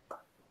say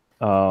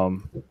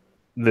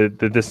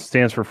that this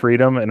stands for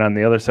freedom, and on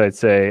the other side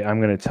say,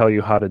 I'm going to tell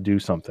you how to do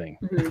something.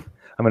 Mm-hmm.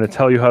 I'm going to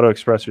tell you how to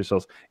express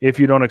yourselves. If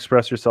you don't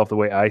express yourself the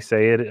way I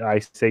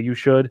say you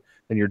should,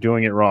 then you're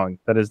doing it wrong.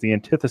 That is the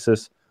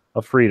antithesis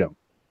of freedom.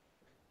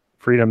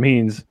 Freedom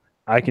means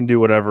I can do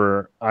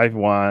whatever I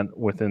want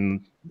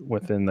within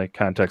the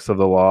context of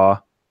the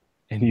law,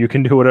 and you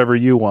can do whatever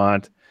you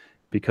want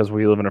because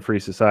we live in a free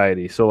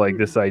society. So like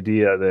this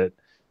idea that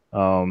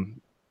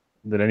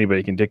that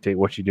anybody can dictate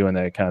what you do in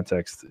that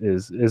context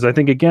is I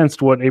think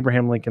against what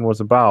Abraham Lincoln was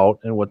about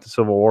and what the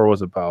Civil War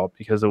was about,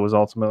 because it was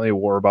ultimately a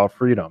war about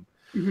freedom,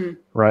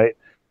 right?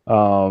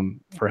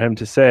 For him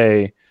to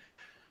say,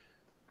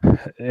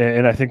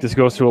 and I think this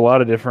goes to a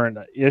lot of different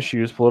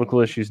issues, political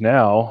issues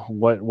now,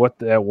 what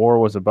that war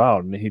was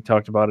about. And he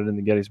talked about it in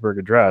the Gettysburg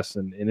Address.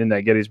 And in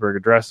that Gettysburg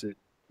Address,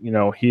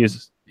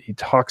 he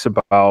talks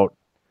about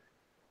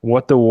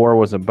what the war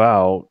was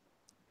about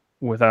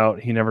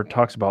he never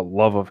talks about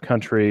love of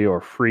country or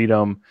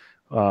freedom.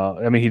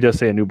 I mean, he does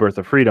say a new birth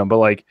of freedom, but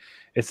like,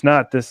 it's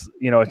not this,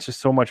 it's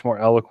just so much more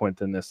eloquent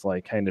than this,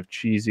 like kind of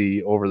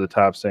cheesy over the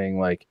top saying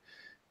like,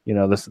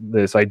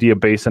 this idea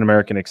based in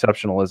American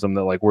exceptionalism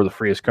that like we're the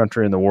freest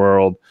country in the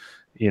world,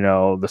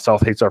 the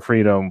South hates our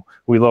freedom,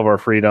 we love our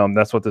freedom,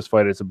 that's what this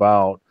fight is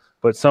about.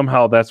 But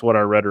somehow that's what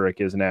our rhetoric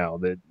is now,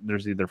 that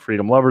there's either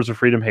freedom lovers or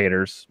freedom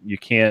haters.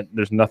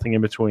 There's nothing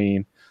in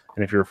between.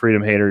 And if you're a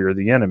freedom hater, you're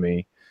the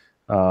enemy.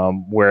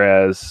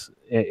 Whereas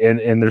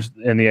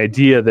the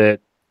idea that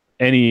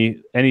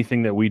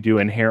anything that we do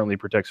inherently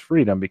protects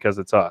freedom because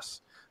it's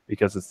us,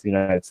 because it's the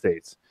United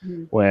States,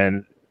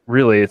 when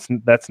really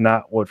that's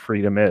not what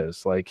freedom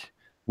is. Like,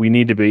 we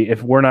need to be,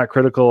 if we're not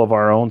critical of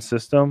our own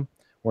system,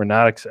 we're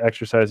not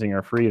exercising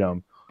our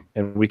freedom.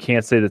 And we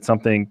can't say that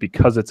something,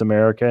 because it's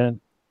American,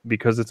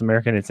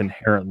 it's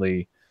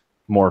inherently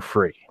more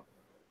free.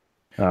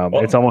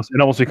 It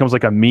almost becomes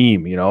like a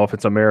meme, if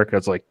it's America,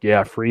 it's like,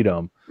 yeah,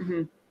 freedom,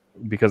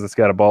 because it's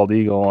got a bald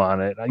eagle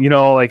on it, and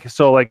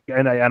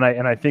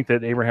I think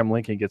that Abraham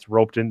Lincoln gets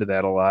roped into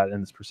that a lot in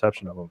this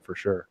perception of him, for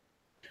sure.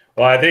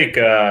 Well, I think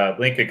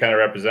Lincoln kind of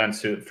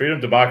represents freedom.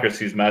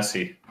 Democracy is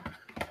messy.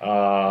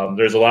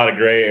 There's a lot of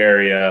gray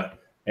area,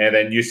 and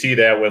then you see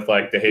that with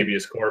like the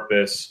habeas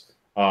corpus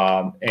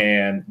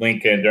and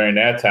Lincoln during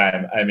that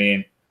time. I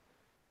mean,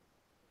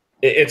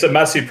 it's a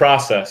messy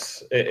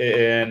process,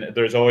 and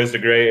there's always the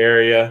gray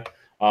area.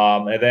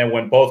 And then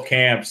when both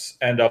camps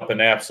end up in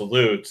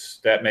absolutes,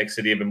 that makes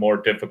it even more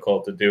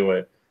difficult to do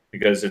it,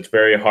 because it's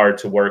very hard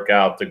to work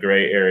out the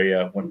gray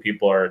area when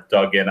people are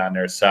dug in on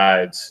their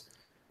sides,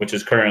 which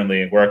is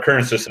currently where our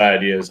current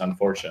society is,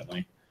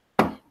 unfortunately.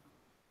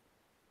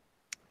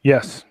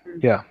 Yes.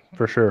 Yeah,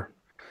 for sure.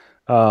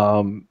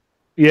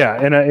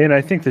 Yeah. And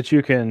I think that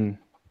you can,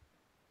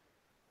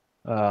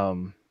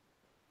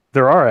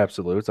 there are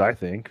absolutes. I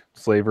think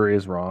slavery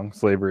is wrong.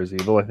 Slavery is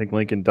evil. I think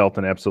Lincoln dealt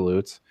in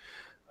absolutes.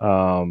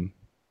 And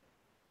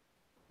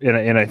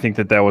I think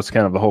that was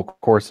kind of the whole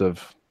course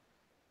of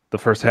the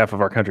first half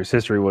of our country's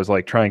history, was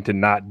like trying to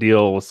not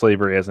deal with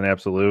slavery as an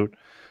absolute.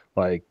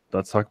 Like,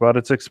 let's talk about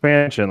its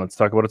expansion. Let's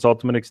talk about its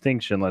ultimate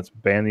extinction. Let's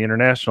ban the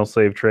international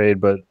slave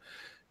trade, but,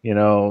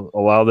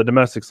 allow the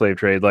domestic slave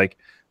trade. Like,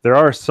 there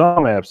are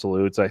some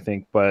absolutes, I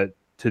think, but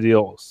to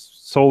deal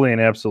solely in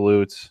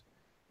absolutes,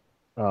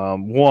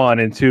 one,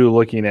 and two,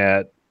 looking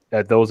at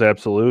those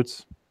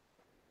absolutes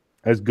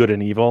as good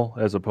and evil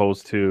as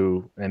opposed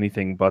to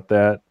anything but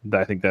that,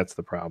 I think that's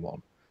the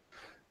problem.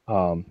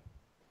 And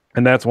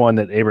that's one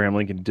that Abraham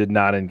Lincoln did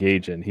not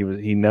engage in.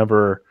 He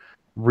never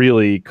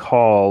really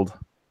called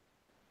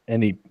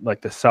any,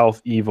 like, the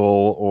South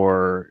evil,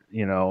 or,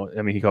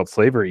 he called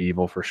slavery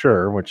evil for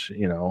sure, which,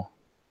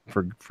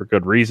 for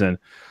good reason,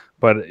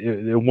 but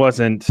it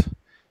wasn't,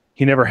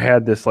 he never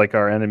had this, like,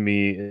 our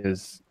enemy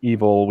is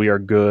evil, we are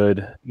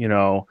good.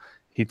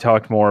 He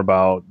talked more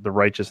about the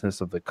righteousness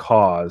of the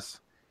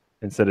cause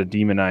instead of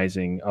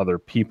demonizing other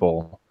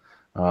people,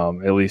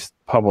 at least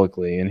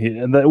publicly.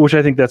 Which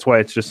I think that's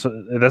why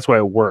that's why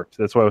it worked.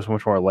 That's why it was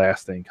much more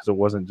lasting, because it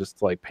wasn't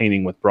just like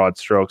painting with broad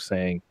strokes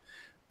saying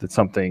that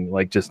something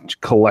like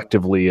just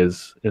collectively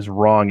is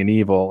wrong and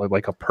evil,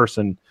 like a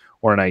person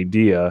or an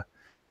idea.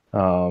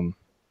 And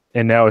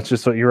now it's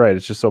just, so you're right,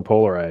 it's just so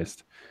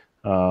polarized,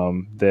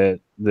 that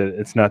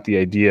it's not the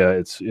idea,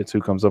 it's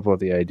who comes up with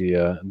the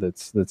idea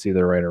that's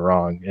either right or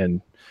wrong.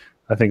 And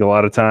I think a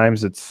lot of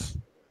times it's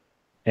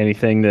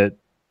anything that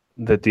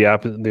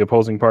the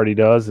opposing party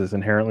does is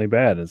inherently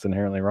bad, is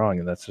inherently wrong,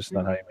 and that's just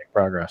not how you make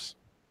progress.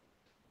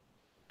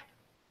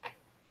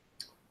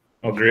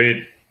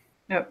 Agreed.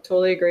 Yep,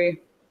 totally agree.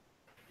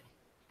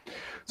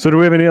 So do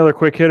we have any other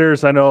quick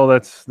hitters? I know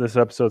this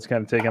episode's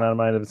kind of taken on a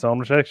mind of its own,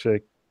 which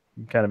actually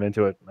I'm kind of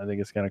into it. I think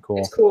it's kind of cool.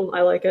 It's cool.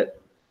 I like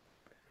it.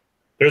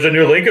 There's a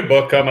new Lincoln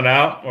book coming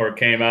out, or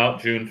came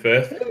out June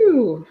 5th.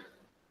 Ooh.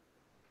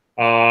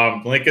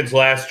 Lincoln's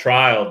Last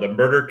Trial, the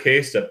murder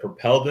case that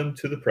propelled him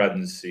to the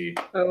presidency.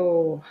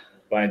 Oh.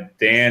 By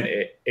Dan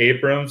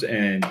Abrams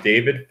and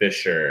David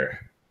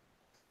Fisher.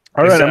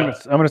 All right, I'm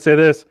going to say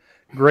this.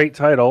 Great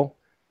title.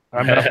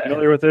 I'm not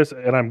familiar with this,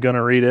 and I'm going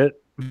to read it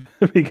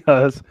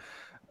because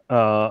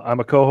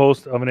I'm a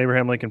co-host of an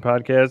Abraham Lincoln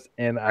podcast,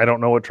 and I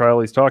don't know what trial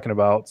he's talking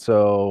about.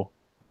 So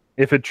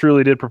if it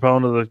truly did propel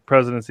to the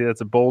presidency,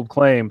 that's a bold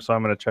claim. So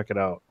I'm going to check it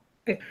out.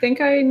 I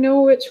think I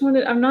know which one.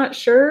 I'm not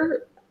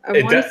sure. I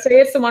want to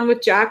say it's the one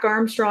with Jack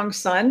Armstrong's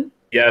son.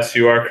 Yes,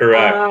 you are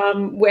correct.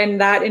 When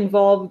that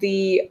involved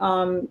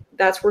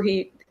that's where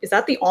is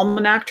that the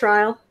Almanac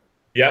trial?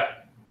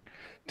 Yep.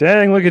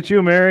 Dang, look at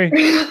you, Mary.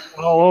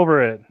 All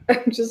over it.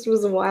 It just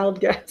was a wild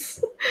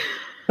guess.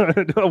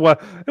 Well,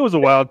 it was a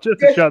wild,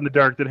 just a shot in the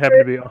dark that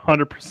happened to be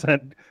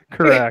 100%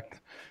 correct.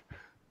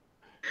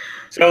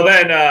 So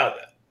then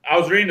I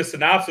was reading the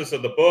synopsis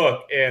of the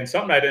book, and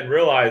something I didn't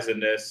realize in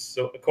this.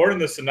 So according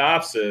to the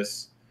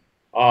synopsis,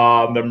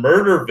 the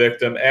murder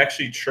victim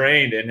actually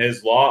trained in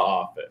his law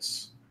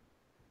office.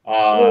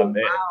 Wow.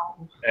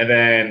 And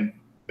then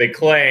they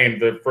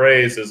claimed the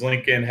phrase is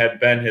Lincoln had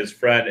been his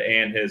friend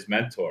and his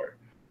mentor.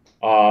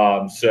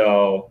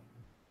 So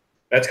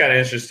that's kind of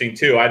interesting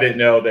too. I didn't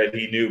know that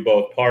he knew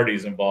both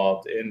parties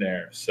involved in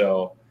there.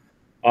 So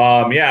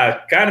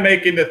yeah, kind of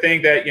making the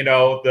thing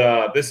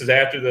that, this is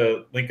after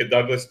the Lincoln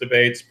Douglas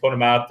debates, put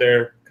him out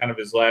there, kind of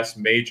his last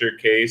major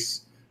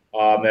case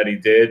that he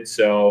did.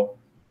 So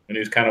when he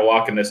was kind of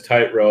walking this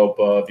tightrope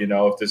of,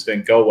 if this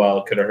didn't go well,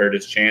 it could have hurt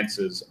his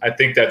chances. I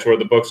think that's where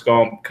the book's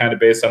going, kind of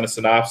based on the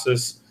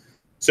synopsis.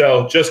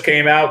 So just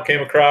came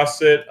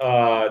across it.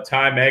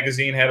 Time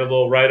magazine had a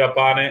little write-up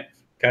on it,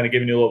 kind of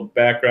giving you a little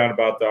background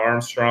about the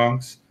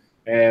Armstrongs.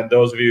 And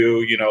those of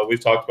you,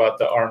 we've talked about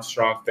the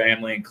Armstrong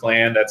family and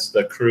clan. That's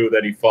the crew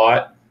that he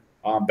fought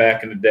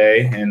back in the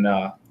day and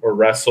or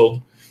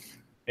wrestled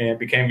and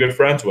became good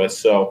friends with.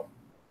 So,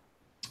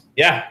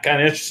 yeah,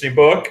 kind of interesting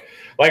book.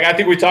 Like, I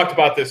think we talked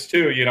about this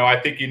too. I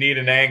think you need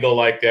an angle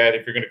like that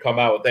if you're going to come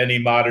out with any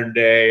modern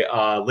day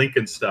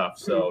Lincoln stuff.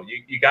 So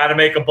you got to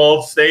make a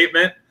bold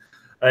statement,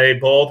 a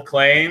bold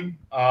claim.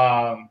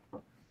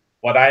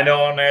 What I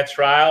know on that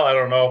trial, I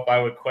don't know if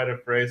I would quite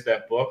have phrased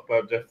that book, but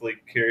I'm definitely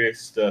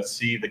curious to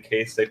see the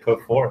case they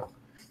put forth.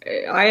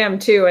 I am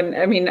too. And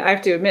I mean, I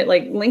have to admit,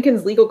 like,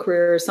 Lincoln's legal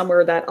career is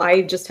somewhere that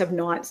I just have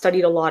not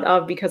studied a lot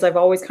of, because I've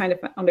always kind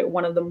of found it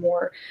one of the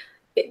more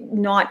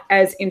not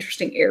as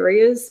interesting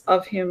areas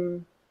of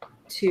him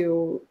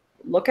to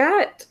look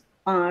at.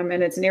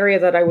 And it's an area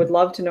that I would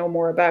love to know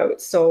more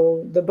about.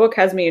 So the book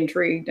has me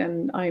intrigued,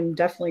 and I'm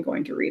definitely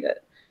going to read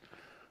it.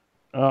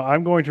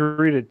 I'm going to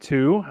read it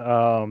too.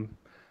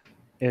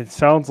 It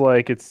sounds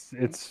like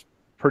it's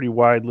pretty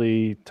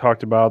widely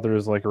talked about.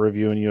 There's like a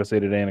review in USA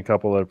Today and a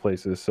couple other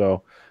places.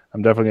 So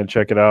I'm definitely going to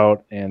check it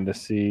out and to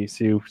see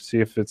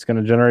if it's going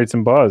to generate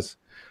some buzz.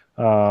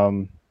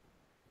 So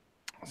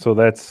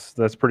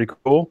that's pretty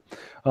cool.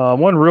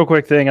 One real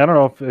quick thing. I don't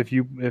know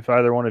if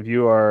either one of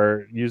you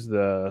use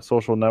the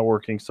social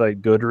networking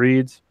site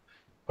Goodreads,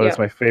 but It's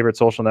my favorite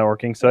social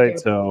networking site.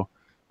 So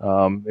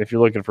if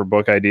you're looking for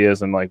book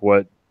ideas and like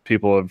what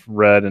people have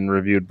read and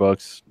reviewed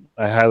books,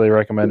 I highly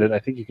recommend it. I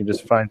think you can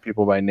just find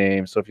people by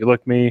name. So if you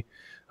look me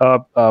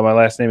up, my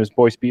last name is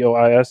Boyce,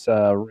 Bois,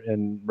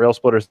 and Rail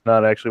Splitter is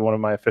not actually one of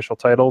my official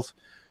titles.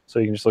 So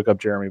you can just look up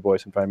Jeremy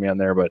Boyce and find me on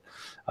there. But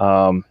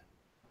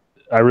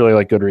I really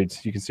like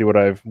Goodreads. You can see what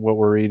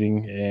we're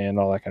reading and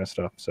all that kind of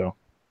stuff. So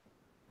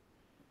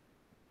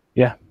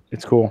yeah,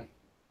 it's cool.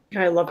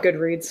 I love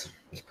Goodreads.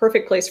 It's a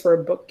perfect place for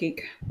a book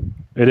geek.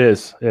 It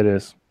is.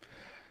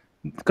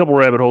 A couple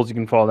rabbit holes you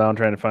can fall down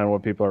trying to find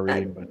what people are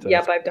reading. But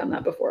yep, I've done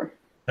that before.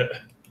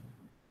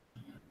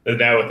 Is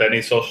that with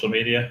any social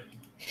media?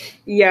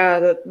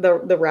 Yeah,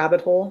 the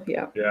rabbit hole.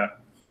 Yeah. Yeah.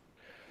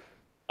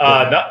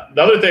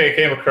 Another thing I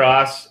came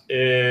across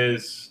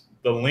is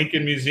the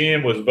Lincoln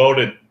Museum was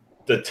voted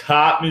the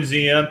top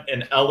museum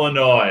in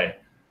Illinois.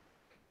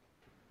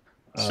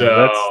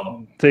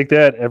 So take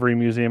that, every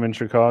museum in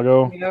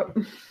Chicago. Yep.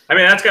 I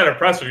mean, that's kind of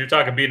impressive. You're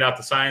talking beating out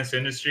the Science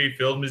Industry,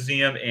 Field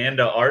Museum, and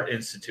the Art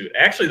Institute.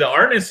 Actually, the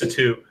Art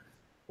Institute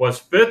was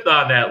 5th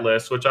on that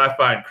list, which I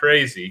find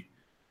crazy.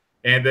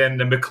 And then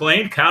the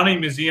McLean County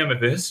Museum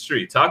of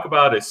History. Talk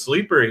about a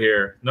sleeper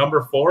here.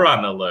 Number 4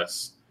 on the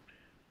list.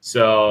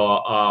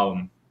 So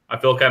I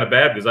feel kind of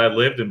bad because I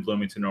lived in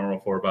Bloomington Normal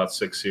for about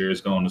 6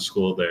 years going to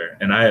school there,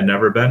 and I had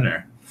never been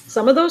there.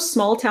 Some of those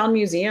small town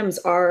museums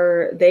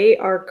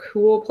are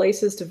cool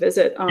places to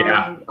visit.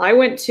 I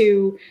went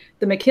to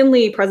the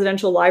McKinley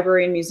Presidential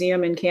Library and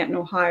Museum in Canton,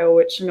 Ohio,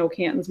 which I know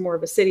Canton's more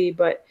of a city,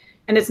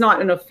 and it's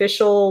not an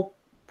official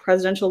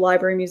presidential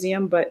library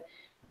museum, but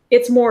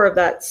it's more of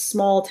that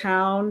small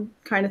town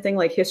kind of thing,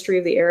 like history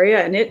of the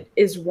area. And it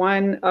is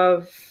one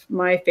of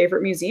my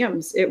favorite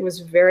museums. It was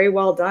very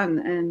well done,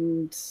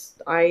 and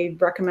I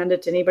recommend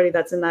it to anybody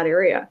that's in that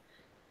area.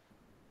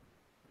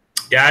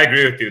 Yeah, I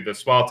agree with you. The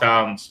small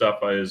town stuff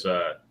is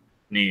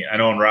neat. I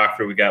know in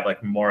Rockford we got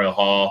like Memorial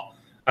Hall.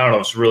 I don't know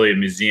if it's really a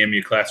museum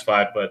you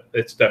classify it, but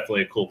it's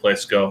definitely a cool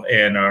place to go.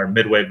 And our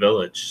Midway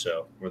Village,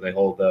 so where they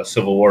hold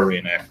Civil War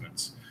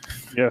reenactments.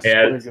 Yes,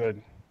 very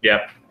good.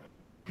 Yep.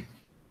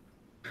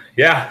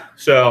 Yeah.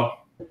 So,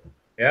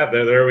 yeah,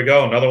 there we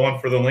go. Another one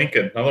for the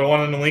Lincoln. Another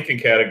one in the Lincoln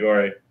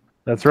category.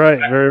 That's right.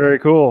 Very, very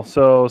cool.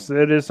 So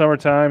it is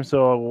summertime,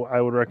 so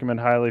I would recommend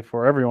highly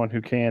for everyone who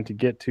can to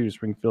get to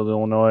Springfield,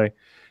 Illinois,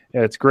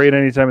 Yeah, it's great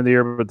any time of the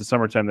year, but the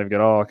summertime they've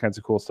got all kinds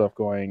of cool stuff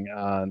going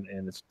on,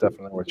 and it's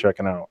definitely worth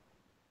checking out.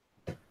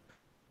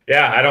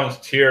 Yeah, I don't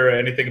hear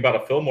anything about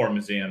a Fillmore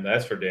museum.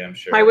 That's for damn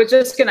sure. I was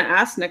just going to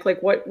ask Nick,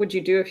 like, what would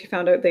you do if you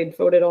found out they'd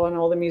voted on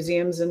all the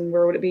museums, and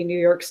where would it be? New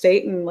York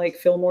State, and like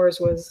Fillmore's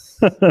was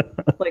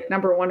like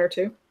number 1 or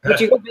 2.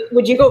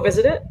 Would you go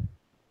visit it?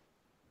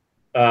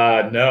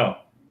 No.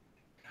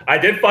 I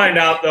did find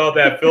out though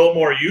that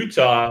Fillmore,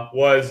 Utah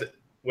was,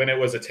 when it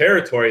was a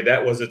territory,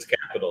 that was its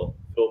capital,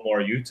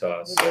 Fillmore,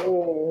 Utah. So,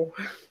 Oh.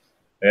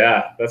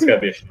 yeah, that's got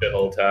to be a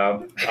shithole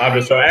town. I'm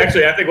just sorry.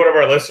 Actually, I think one of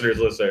our listeners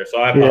lives there,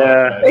 so I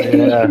Yeah, apologize.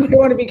 yeah. You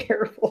want to be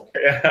careful.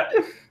 Yeah.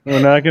 We're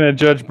not going to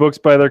judge books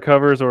by their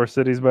covers or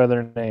cities by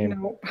their name.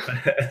 No.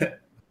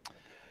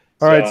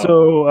 All right,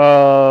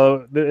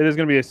 so it is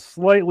going to be a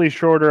slightly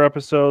shorter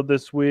episode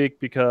this week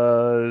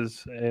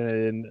because,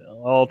 in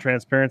all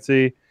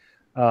transparency,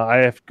 I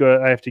have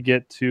to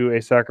get to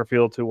a soccer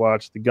field to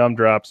watch the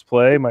Gumdrops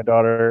play. My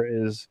daughter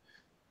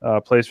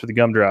plays for the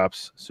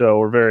Gumdrops, so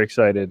we're very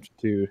excited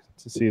to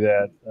see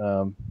that,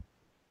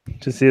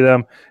 to see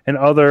them. And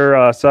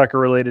other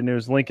soccer-related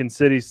news: Lincoln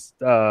City's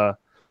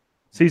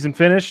season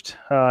finished.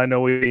 I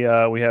know we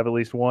have at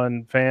least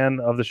one fan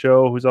of the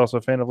show who's also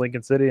a fan of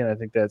Lincoln City, and I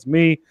think that's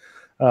me.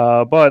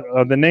 But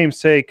the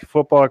namesake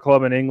football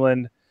club in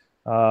England,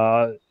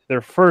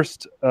 their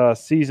first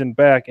season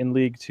back in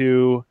League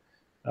Two,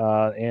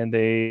 and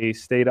they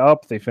stayed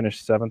up. They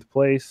finished 7th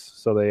place,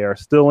 so they are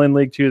still in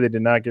League Two. They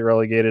did not get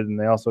relegated, and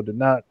they also did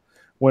not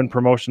win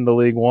promotion to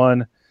League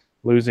One,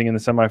 losing in the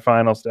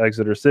semifinals to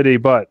Exeter City.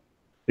 But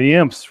the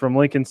Imps from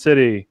Lincoln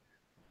City,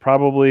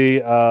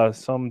 probably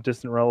some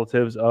distant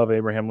relatives of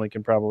Abraham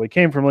Lincoln, probably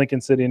came from Lincoln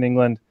City in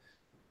England,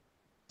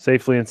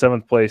 safely in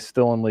 7th place,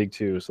 still in League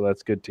Two. So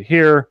that's good to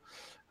hear.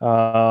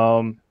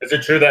 Is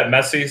it true that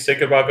Messi's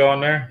thinking about going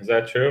there? Is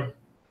that true?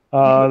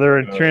 They're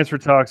in transfer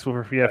talks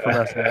for Messi.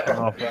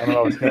 I don't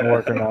know if it's going to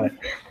work or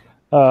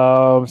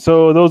not.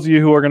 So those of you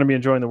who are going to be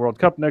enjoying the World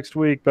Cup next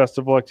week, best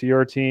of luck to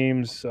your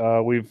teams.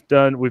 We've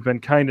been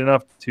kind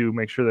enough to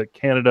make sure that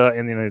Canada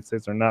and the United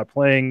States are not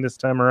playing this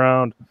time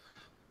around.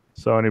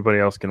 So anybody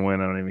else can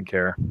win. I don't even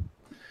care.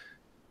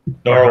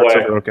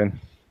 Norway. Broken.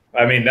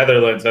 I mean,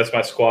 Netherlands. That's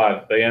my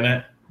squad. They in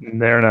it?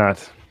 They're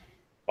not.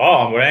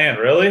 Oh man,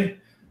 really?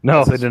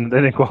 No, they didn't. They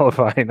didn't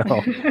qualify.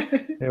 No,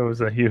 it was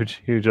a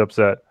huge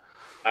upset.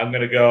 I'm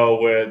gonna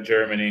go with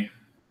Germany.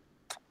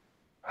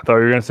 I thought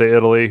you were going to say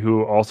Italy,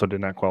 who also did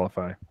not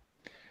qualify.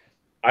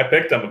 I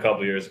picked them a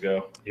couple years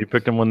ago. You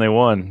picked them when they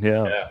won.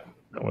 Yeah.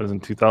 That was in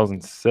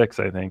 2006,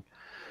 I think.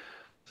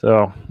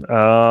 So,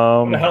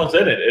 what the hell's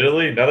in it?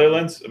 Italy,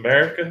 Netherlands,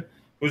 America?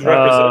 Who's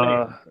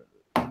representing?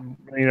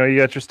 You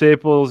got your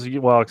staples.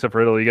 Well, except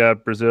for Italy, you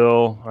got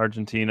Brazil,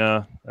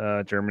 Argentina,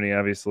 Germany,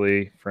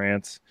 obviously,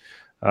 France,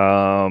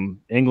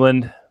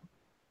 England.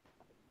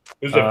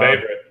 Who's the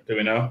favorite? Do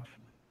we know?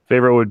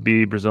 Favorite would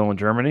be Brazil and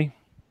Germany.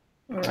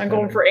 I'm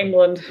going for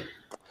England.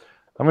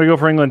 I'm going to go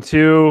for England,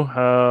 too.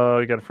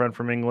 You got a friend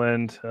from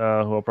England who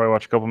I'll probably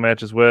watch a couple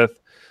matches with.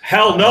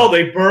 Hell no,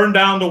 they burned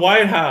down the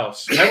White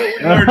House.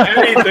 Haven't we learned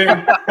anything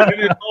in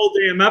this whole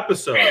damn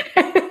episode?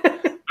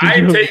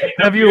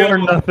 Have you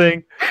learned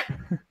nothing?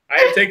 I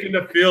have taken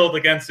the field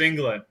against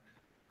England.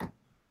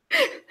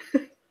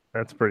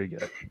 That's pretty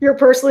good. You're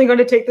personally going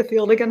to take the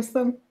field against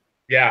them?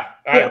 Yeah.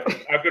 I'm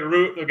going to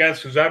root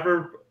against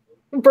whoever.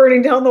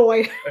 Burning down the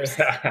White House.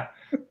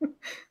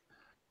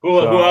 Who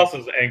else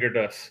has angered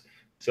us?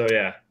 So,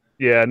 yeah.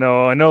 Yeah,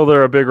 no, I know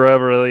they're a big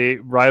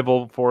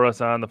rival for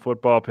us on the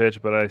football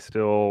pitch, but I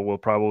still will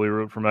probably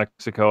root for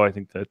Mexico. I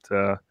think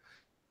that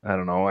I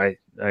don't know.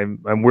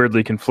 I'm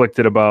weirdly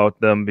conflicted about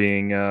them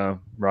being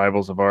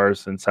rivals of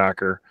ours in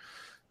soccer.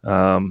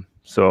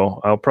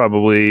 So I'll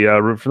probably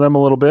root for them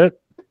a little bit.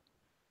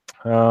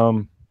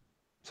 So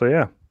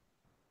yeah,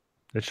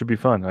 it should be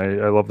fun.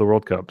 I love the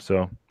World Cup,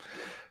 so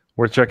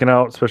worth checking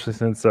out, especially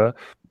since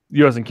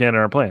U.S. and Canada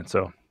aren't playing.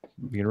 So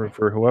you can root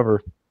for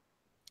whoever.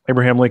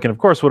 Abraham Lincoln, of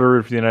course, would have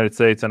rooted for the United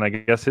States, and I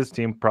guess his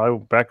team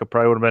backup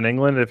probably would have been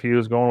England if he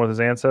was going with his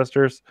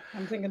ancestors.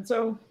 I'm thinking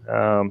so.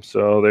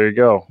 So there you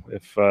go.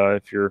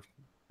 If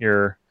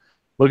you're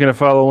looking to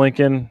follow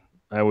Lincoln,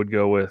 I would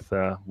go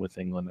with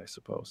England, I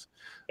suppose.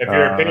 If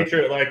you're a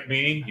patriot like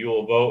me, you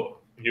will vote.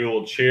 You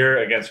will cheer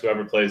against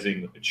whoever plays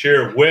England.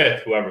 Cheer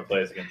with whoever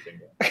plays against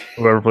England.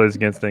 Whoever plays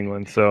against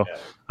England. So yeah.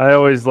 I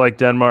always like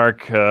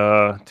Denmark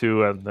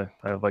too.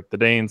 I like the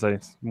Danes. I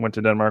went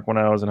to Denmark when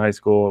I was in high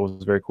school. It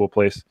was a very cool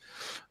place.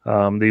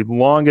 The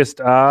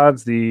longest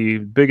odds, the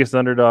biggest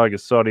underdog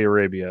is Saudi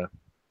Arabia.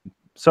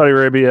 Saudi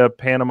Arabia,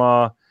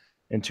 Panama,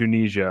 and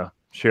Tunisia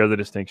share the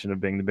distinction of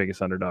being the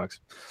biggest underdogs.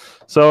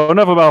 So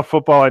enough about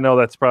football. I know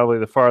that's probably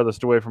the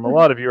farthest away from a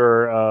lot of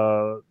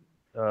your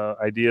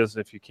ideas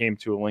if you came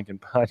to a Lincoln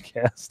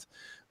podcast,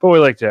 but we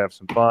like to have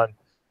some fun.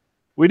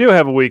 We do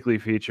have a weekly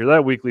feature.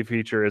 That weekly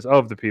feature is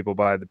Of the People,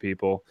 By the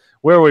People,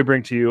 where we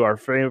bring to you our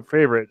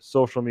favorite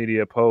social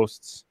media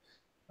posts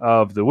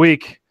of the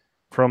week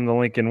from the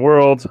Lincoln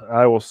world.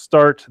 I will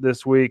start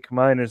this week.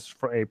 Mine is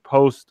a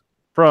post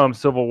from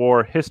Civil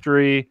War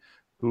history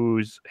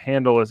whose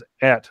handle is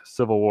at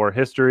Civil War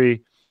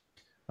History.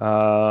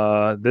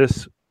 The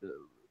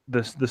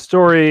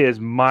story is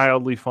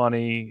mildly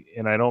funny,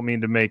 and I don't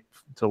mean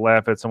to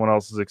laugh at someone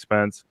else's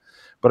expense,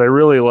 but I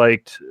really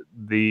liked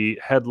the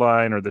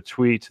headline or the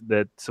tweet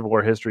that Civil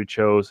War History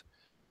chose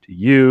to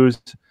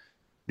use.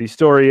 The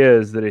story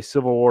is that a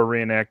Civil War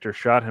reenactor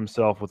shot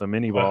himself with a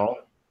mini ball.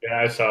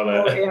 Yeah, I saw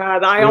that. Oh, yeah,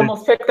 I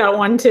almost picked that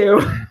one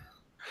too.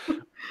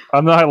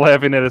 I'm not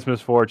laughing at his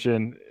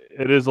misfortune.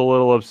 It is a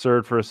little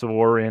absurd for a Civil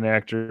War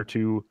reenactor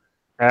to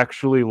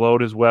actually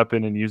load his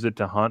weapon and use it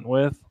to hunt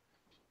with,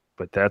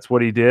 but that's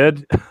what he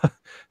did.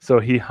 So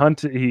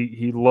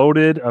he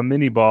loaded a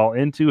mini ball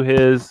into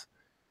his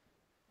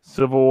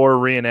Civil War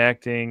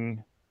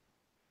reenacting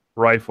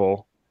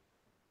rifle,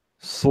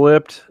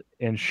 slipped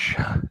and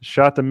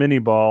shot the mini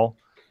ball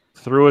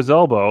through his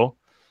elbow.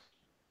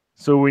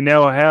 So we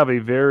now have a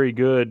very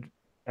good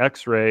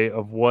X-ray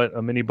of what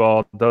a mini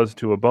ball does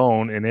to a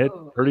bone, and it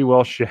pretty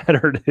well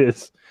shattered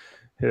his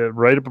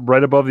right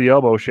above the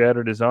elbow,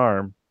 shattered his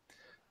arm.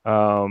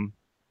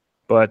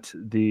 But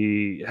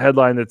the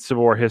headline that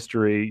Civil War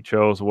History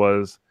chose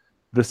was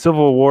 "The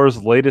Civil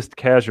War's Latest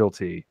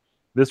Casualty: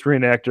 This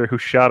Reenactor Who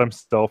Shot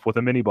Himself with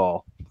a Mini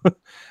Ball."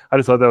 I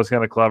just thought that was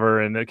kind of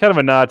clever and kind of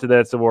a nod to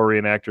that Civil War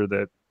reenactor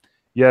that,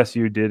 yes,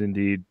 you did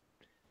indeed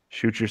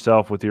shoot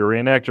yourself with your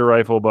reenactor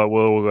rifle, but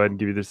we'll go ahead and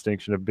give you the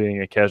distinction of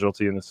being a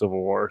casualty in the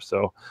Civil War.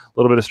 So a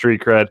little bit of street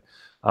cred.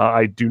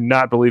 I do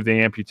not believe they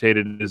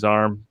amputated his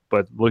arm,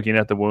 but looking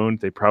at the wound,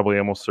 they probably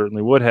almost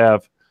certainly would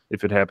have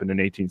if it happened in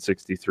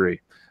 1863.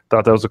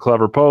 Thought that was a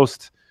clever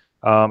post,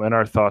 and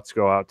our thoughts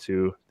go out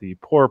to the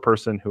poor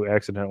person who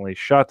accidentally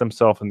shot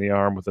themselves in the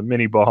arm with a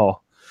mini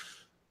ball.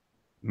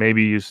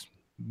 Maybe use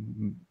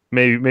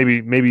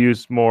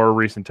more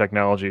recent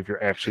technology if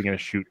you're actually going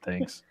to shoot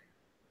things.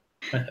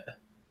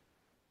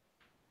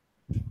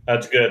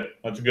 That's good.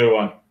 That's a good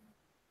one.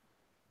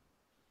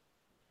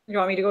 You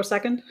want me to go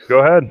second? Go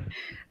ahead.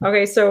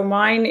 Okay, so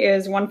mine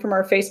is one from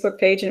our Facebook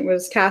page, and it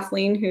was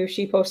Kathleen, who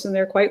she posts in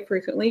there quite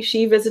frequently.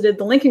 She visited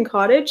the Lincoln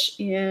Cottage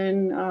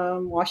in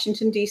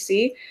Washington,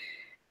 D.C.,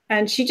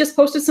 and she just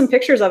posted some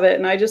pictures of it.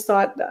 And I just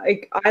thought,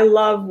 I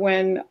love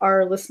when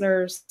our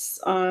listeners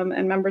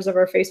and members of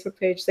our Facebook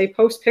page, they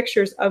post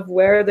pictures of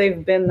where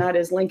they've been that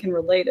is Lincoln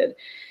related.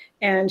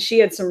 And she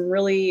had some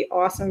really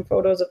awesome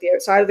photos of the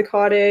outside of the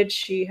cottage.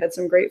 She had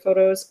some great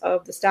photos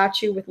of the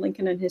statue with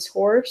Lincoln and his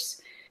horse.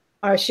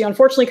 She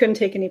unfortunately couldn't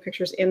take any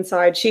pictures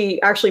inside.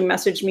 She actually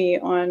messaged me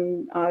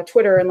on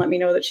Twitter and let me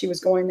know that she was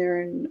going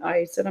there. And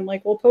I said,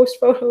 we'll post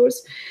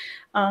photos.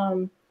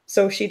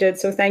 So she did.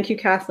 So thank you,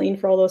 Kathleen,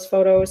 for all those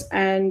photos.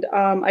 And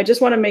I just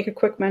want to make a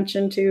quick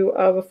mention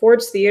of a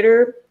Ford's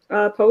Theater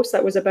post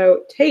that was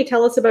about, hey,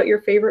 tell us about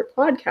your favorite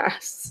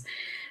podcasts.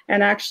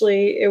 And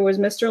actually, it was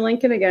Mr.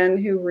 Lincoln again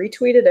who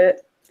retweeted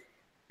it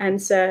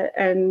and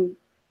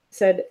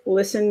said,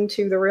 listen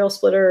to the Rail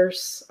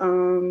Splitters.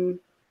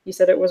 He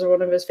said it was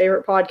one of his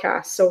favorite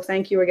podcasts. So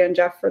thank you again,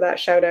 Jeff, for that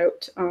shout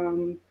out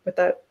with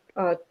that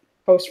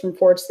post from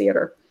Ford's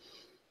Theater.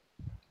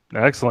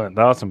 Excellent.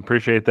 Awesome.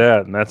 Appreciate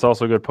that. And that's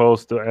also a good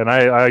post. And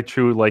I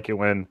truly like it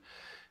when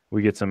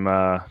we get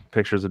some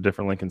pictures of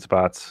different Lincoln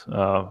spots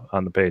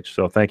on the page.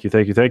 So thank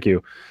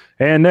you.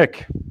 And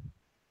Nick.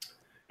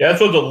 Yeah,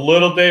 this was a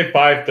little day,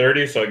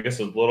 5:30, so I guess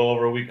it's a little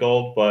over a week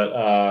old.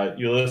 But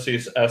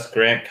Ulysses S.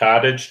 Grant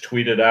Cottage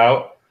tweeted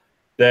out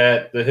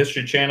that the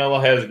History Channel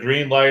has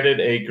green-lighted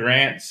a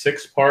Grant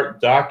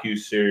 6-part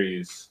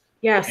docu-series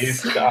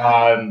based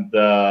on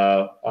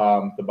the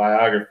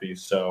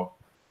biographies. So,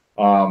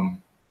 so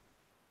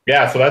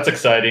that's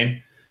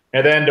exciting.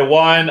 And then the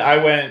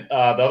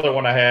other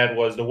one I had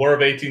was the War of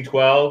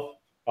 1812.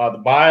 The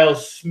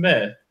Miles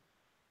Smith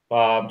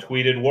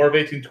tweeted, War of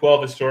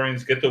 1812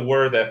 historians get the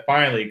word that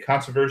finally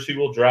controversy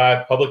will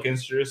drive public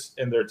interest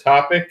in their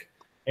topic.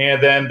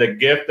 And then the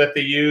gift that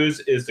they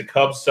use is the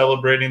Cubs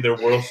celebrating their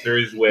World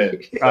Series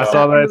win. So, I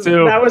saw that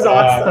too. That was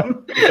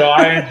awesome. So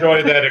I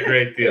enjoyed that a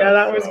great deal. Yeah,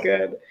 that was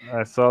good.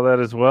 I saw that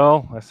as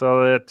well. I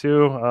saw that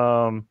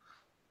too.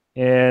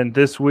 And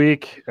this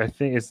week, I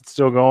think it's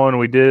still going.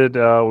 We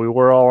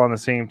were all on the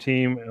same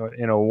team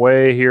in a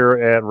way here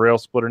at Rail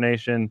Splitter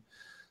Nation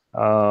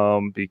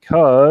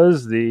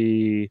because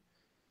the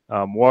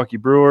Milwaukee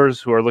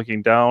Brewers, who are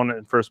looking down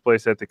in first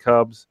place at the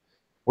Cubs,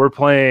 we're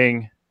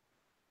playing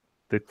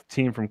the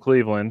team from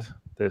Cleveland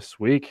this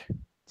week.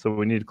 So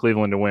we need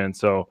Cleveland to win.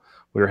 So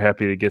we were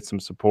happy to get some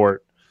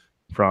support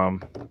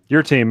from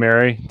your team,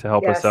 Mary, to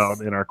help us out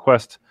in our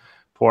quest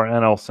for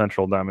NL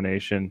Central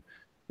domination.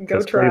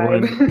 Go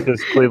Tribe.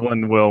 Because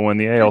Cleveland will win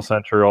the AL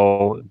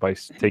Central by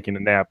taking a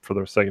nap for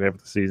the second half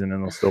of the season,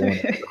 and they'll still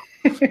win.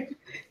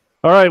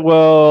 All right.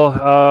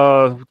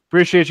 Well,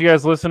 appreciate you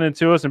guys listening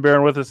to us and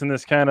bearing with us in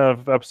this kind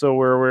of episode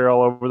where we're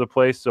all over the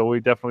place. So we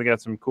definitely got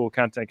some cool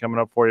content coming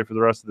up for you for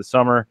the rest of the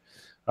summer.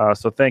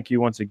 So thank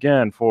you once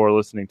again for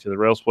listening to the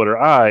Rail Splitter.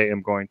 I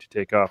am going to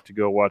take off to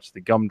go watch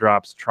the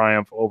Gumdrops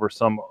triumph over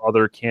some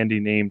other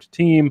candy-named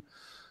team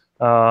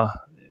in 4-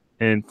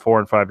 and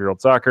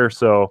 5-year-old soccer.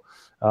 So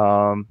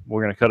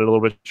We're going to cut it a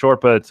little bit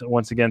short, but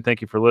once again,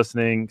 thank you for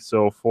listening.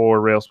 So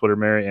for Rail Splitter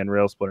Mary and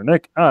Rail Splitter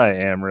Nick, I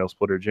am Rail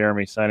Splitter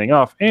Jeremy signing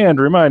off and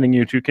reminding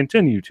you to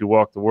continue to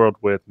walk the world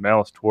with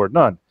malice toward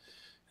none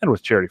and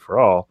with charity for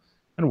all.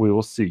 And we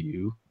will see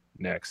you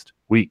next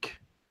week.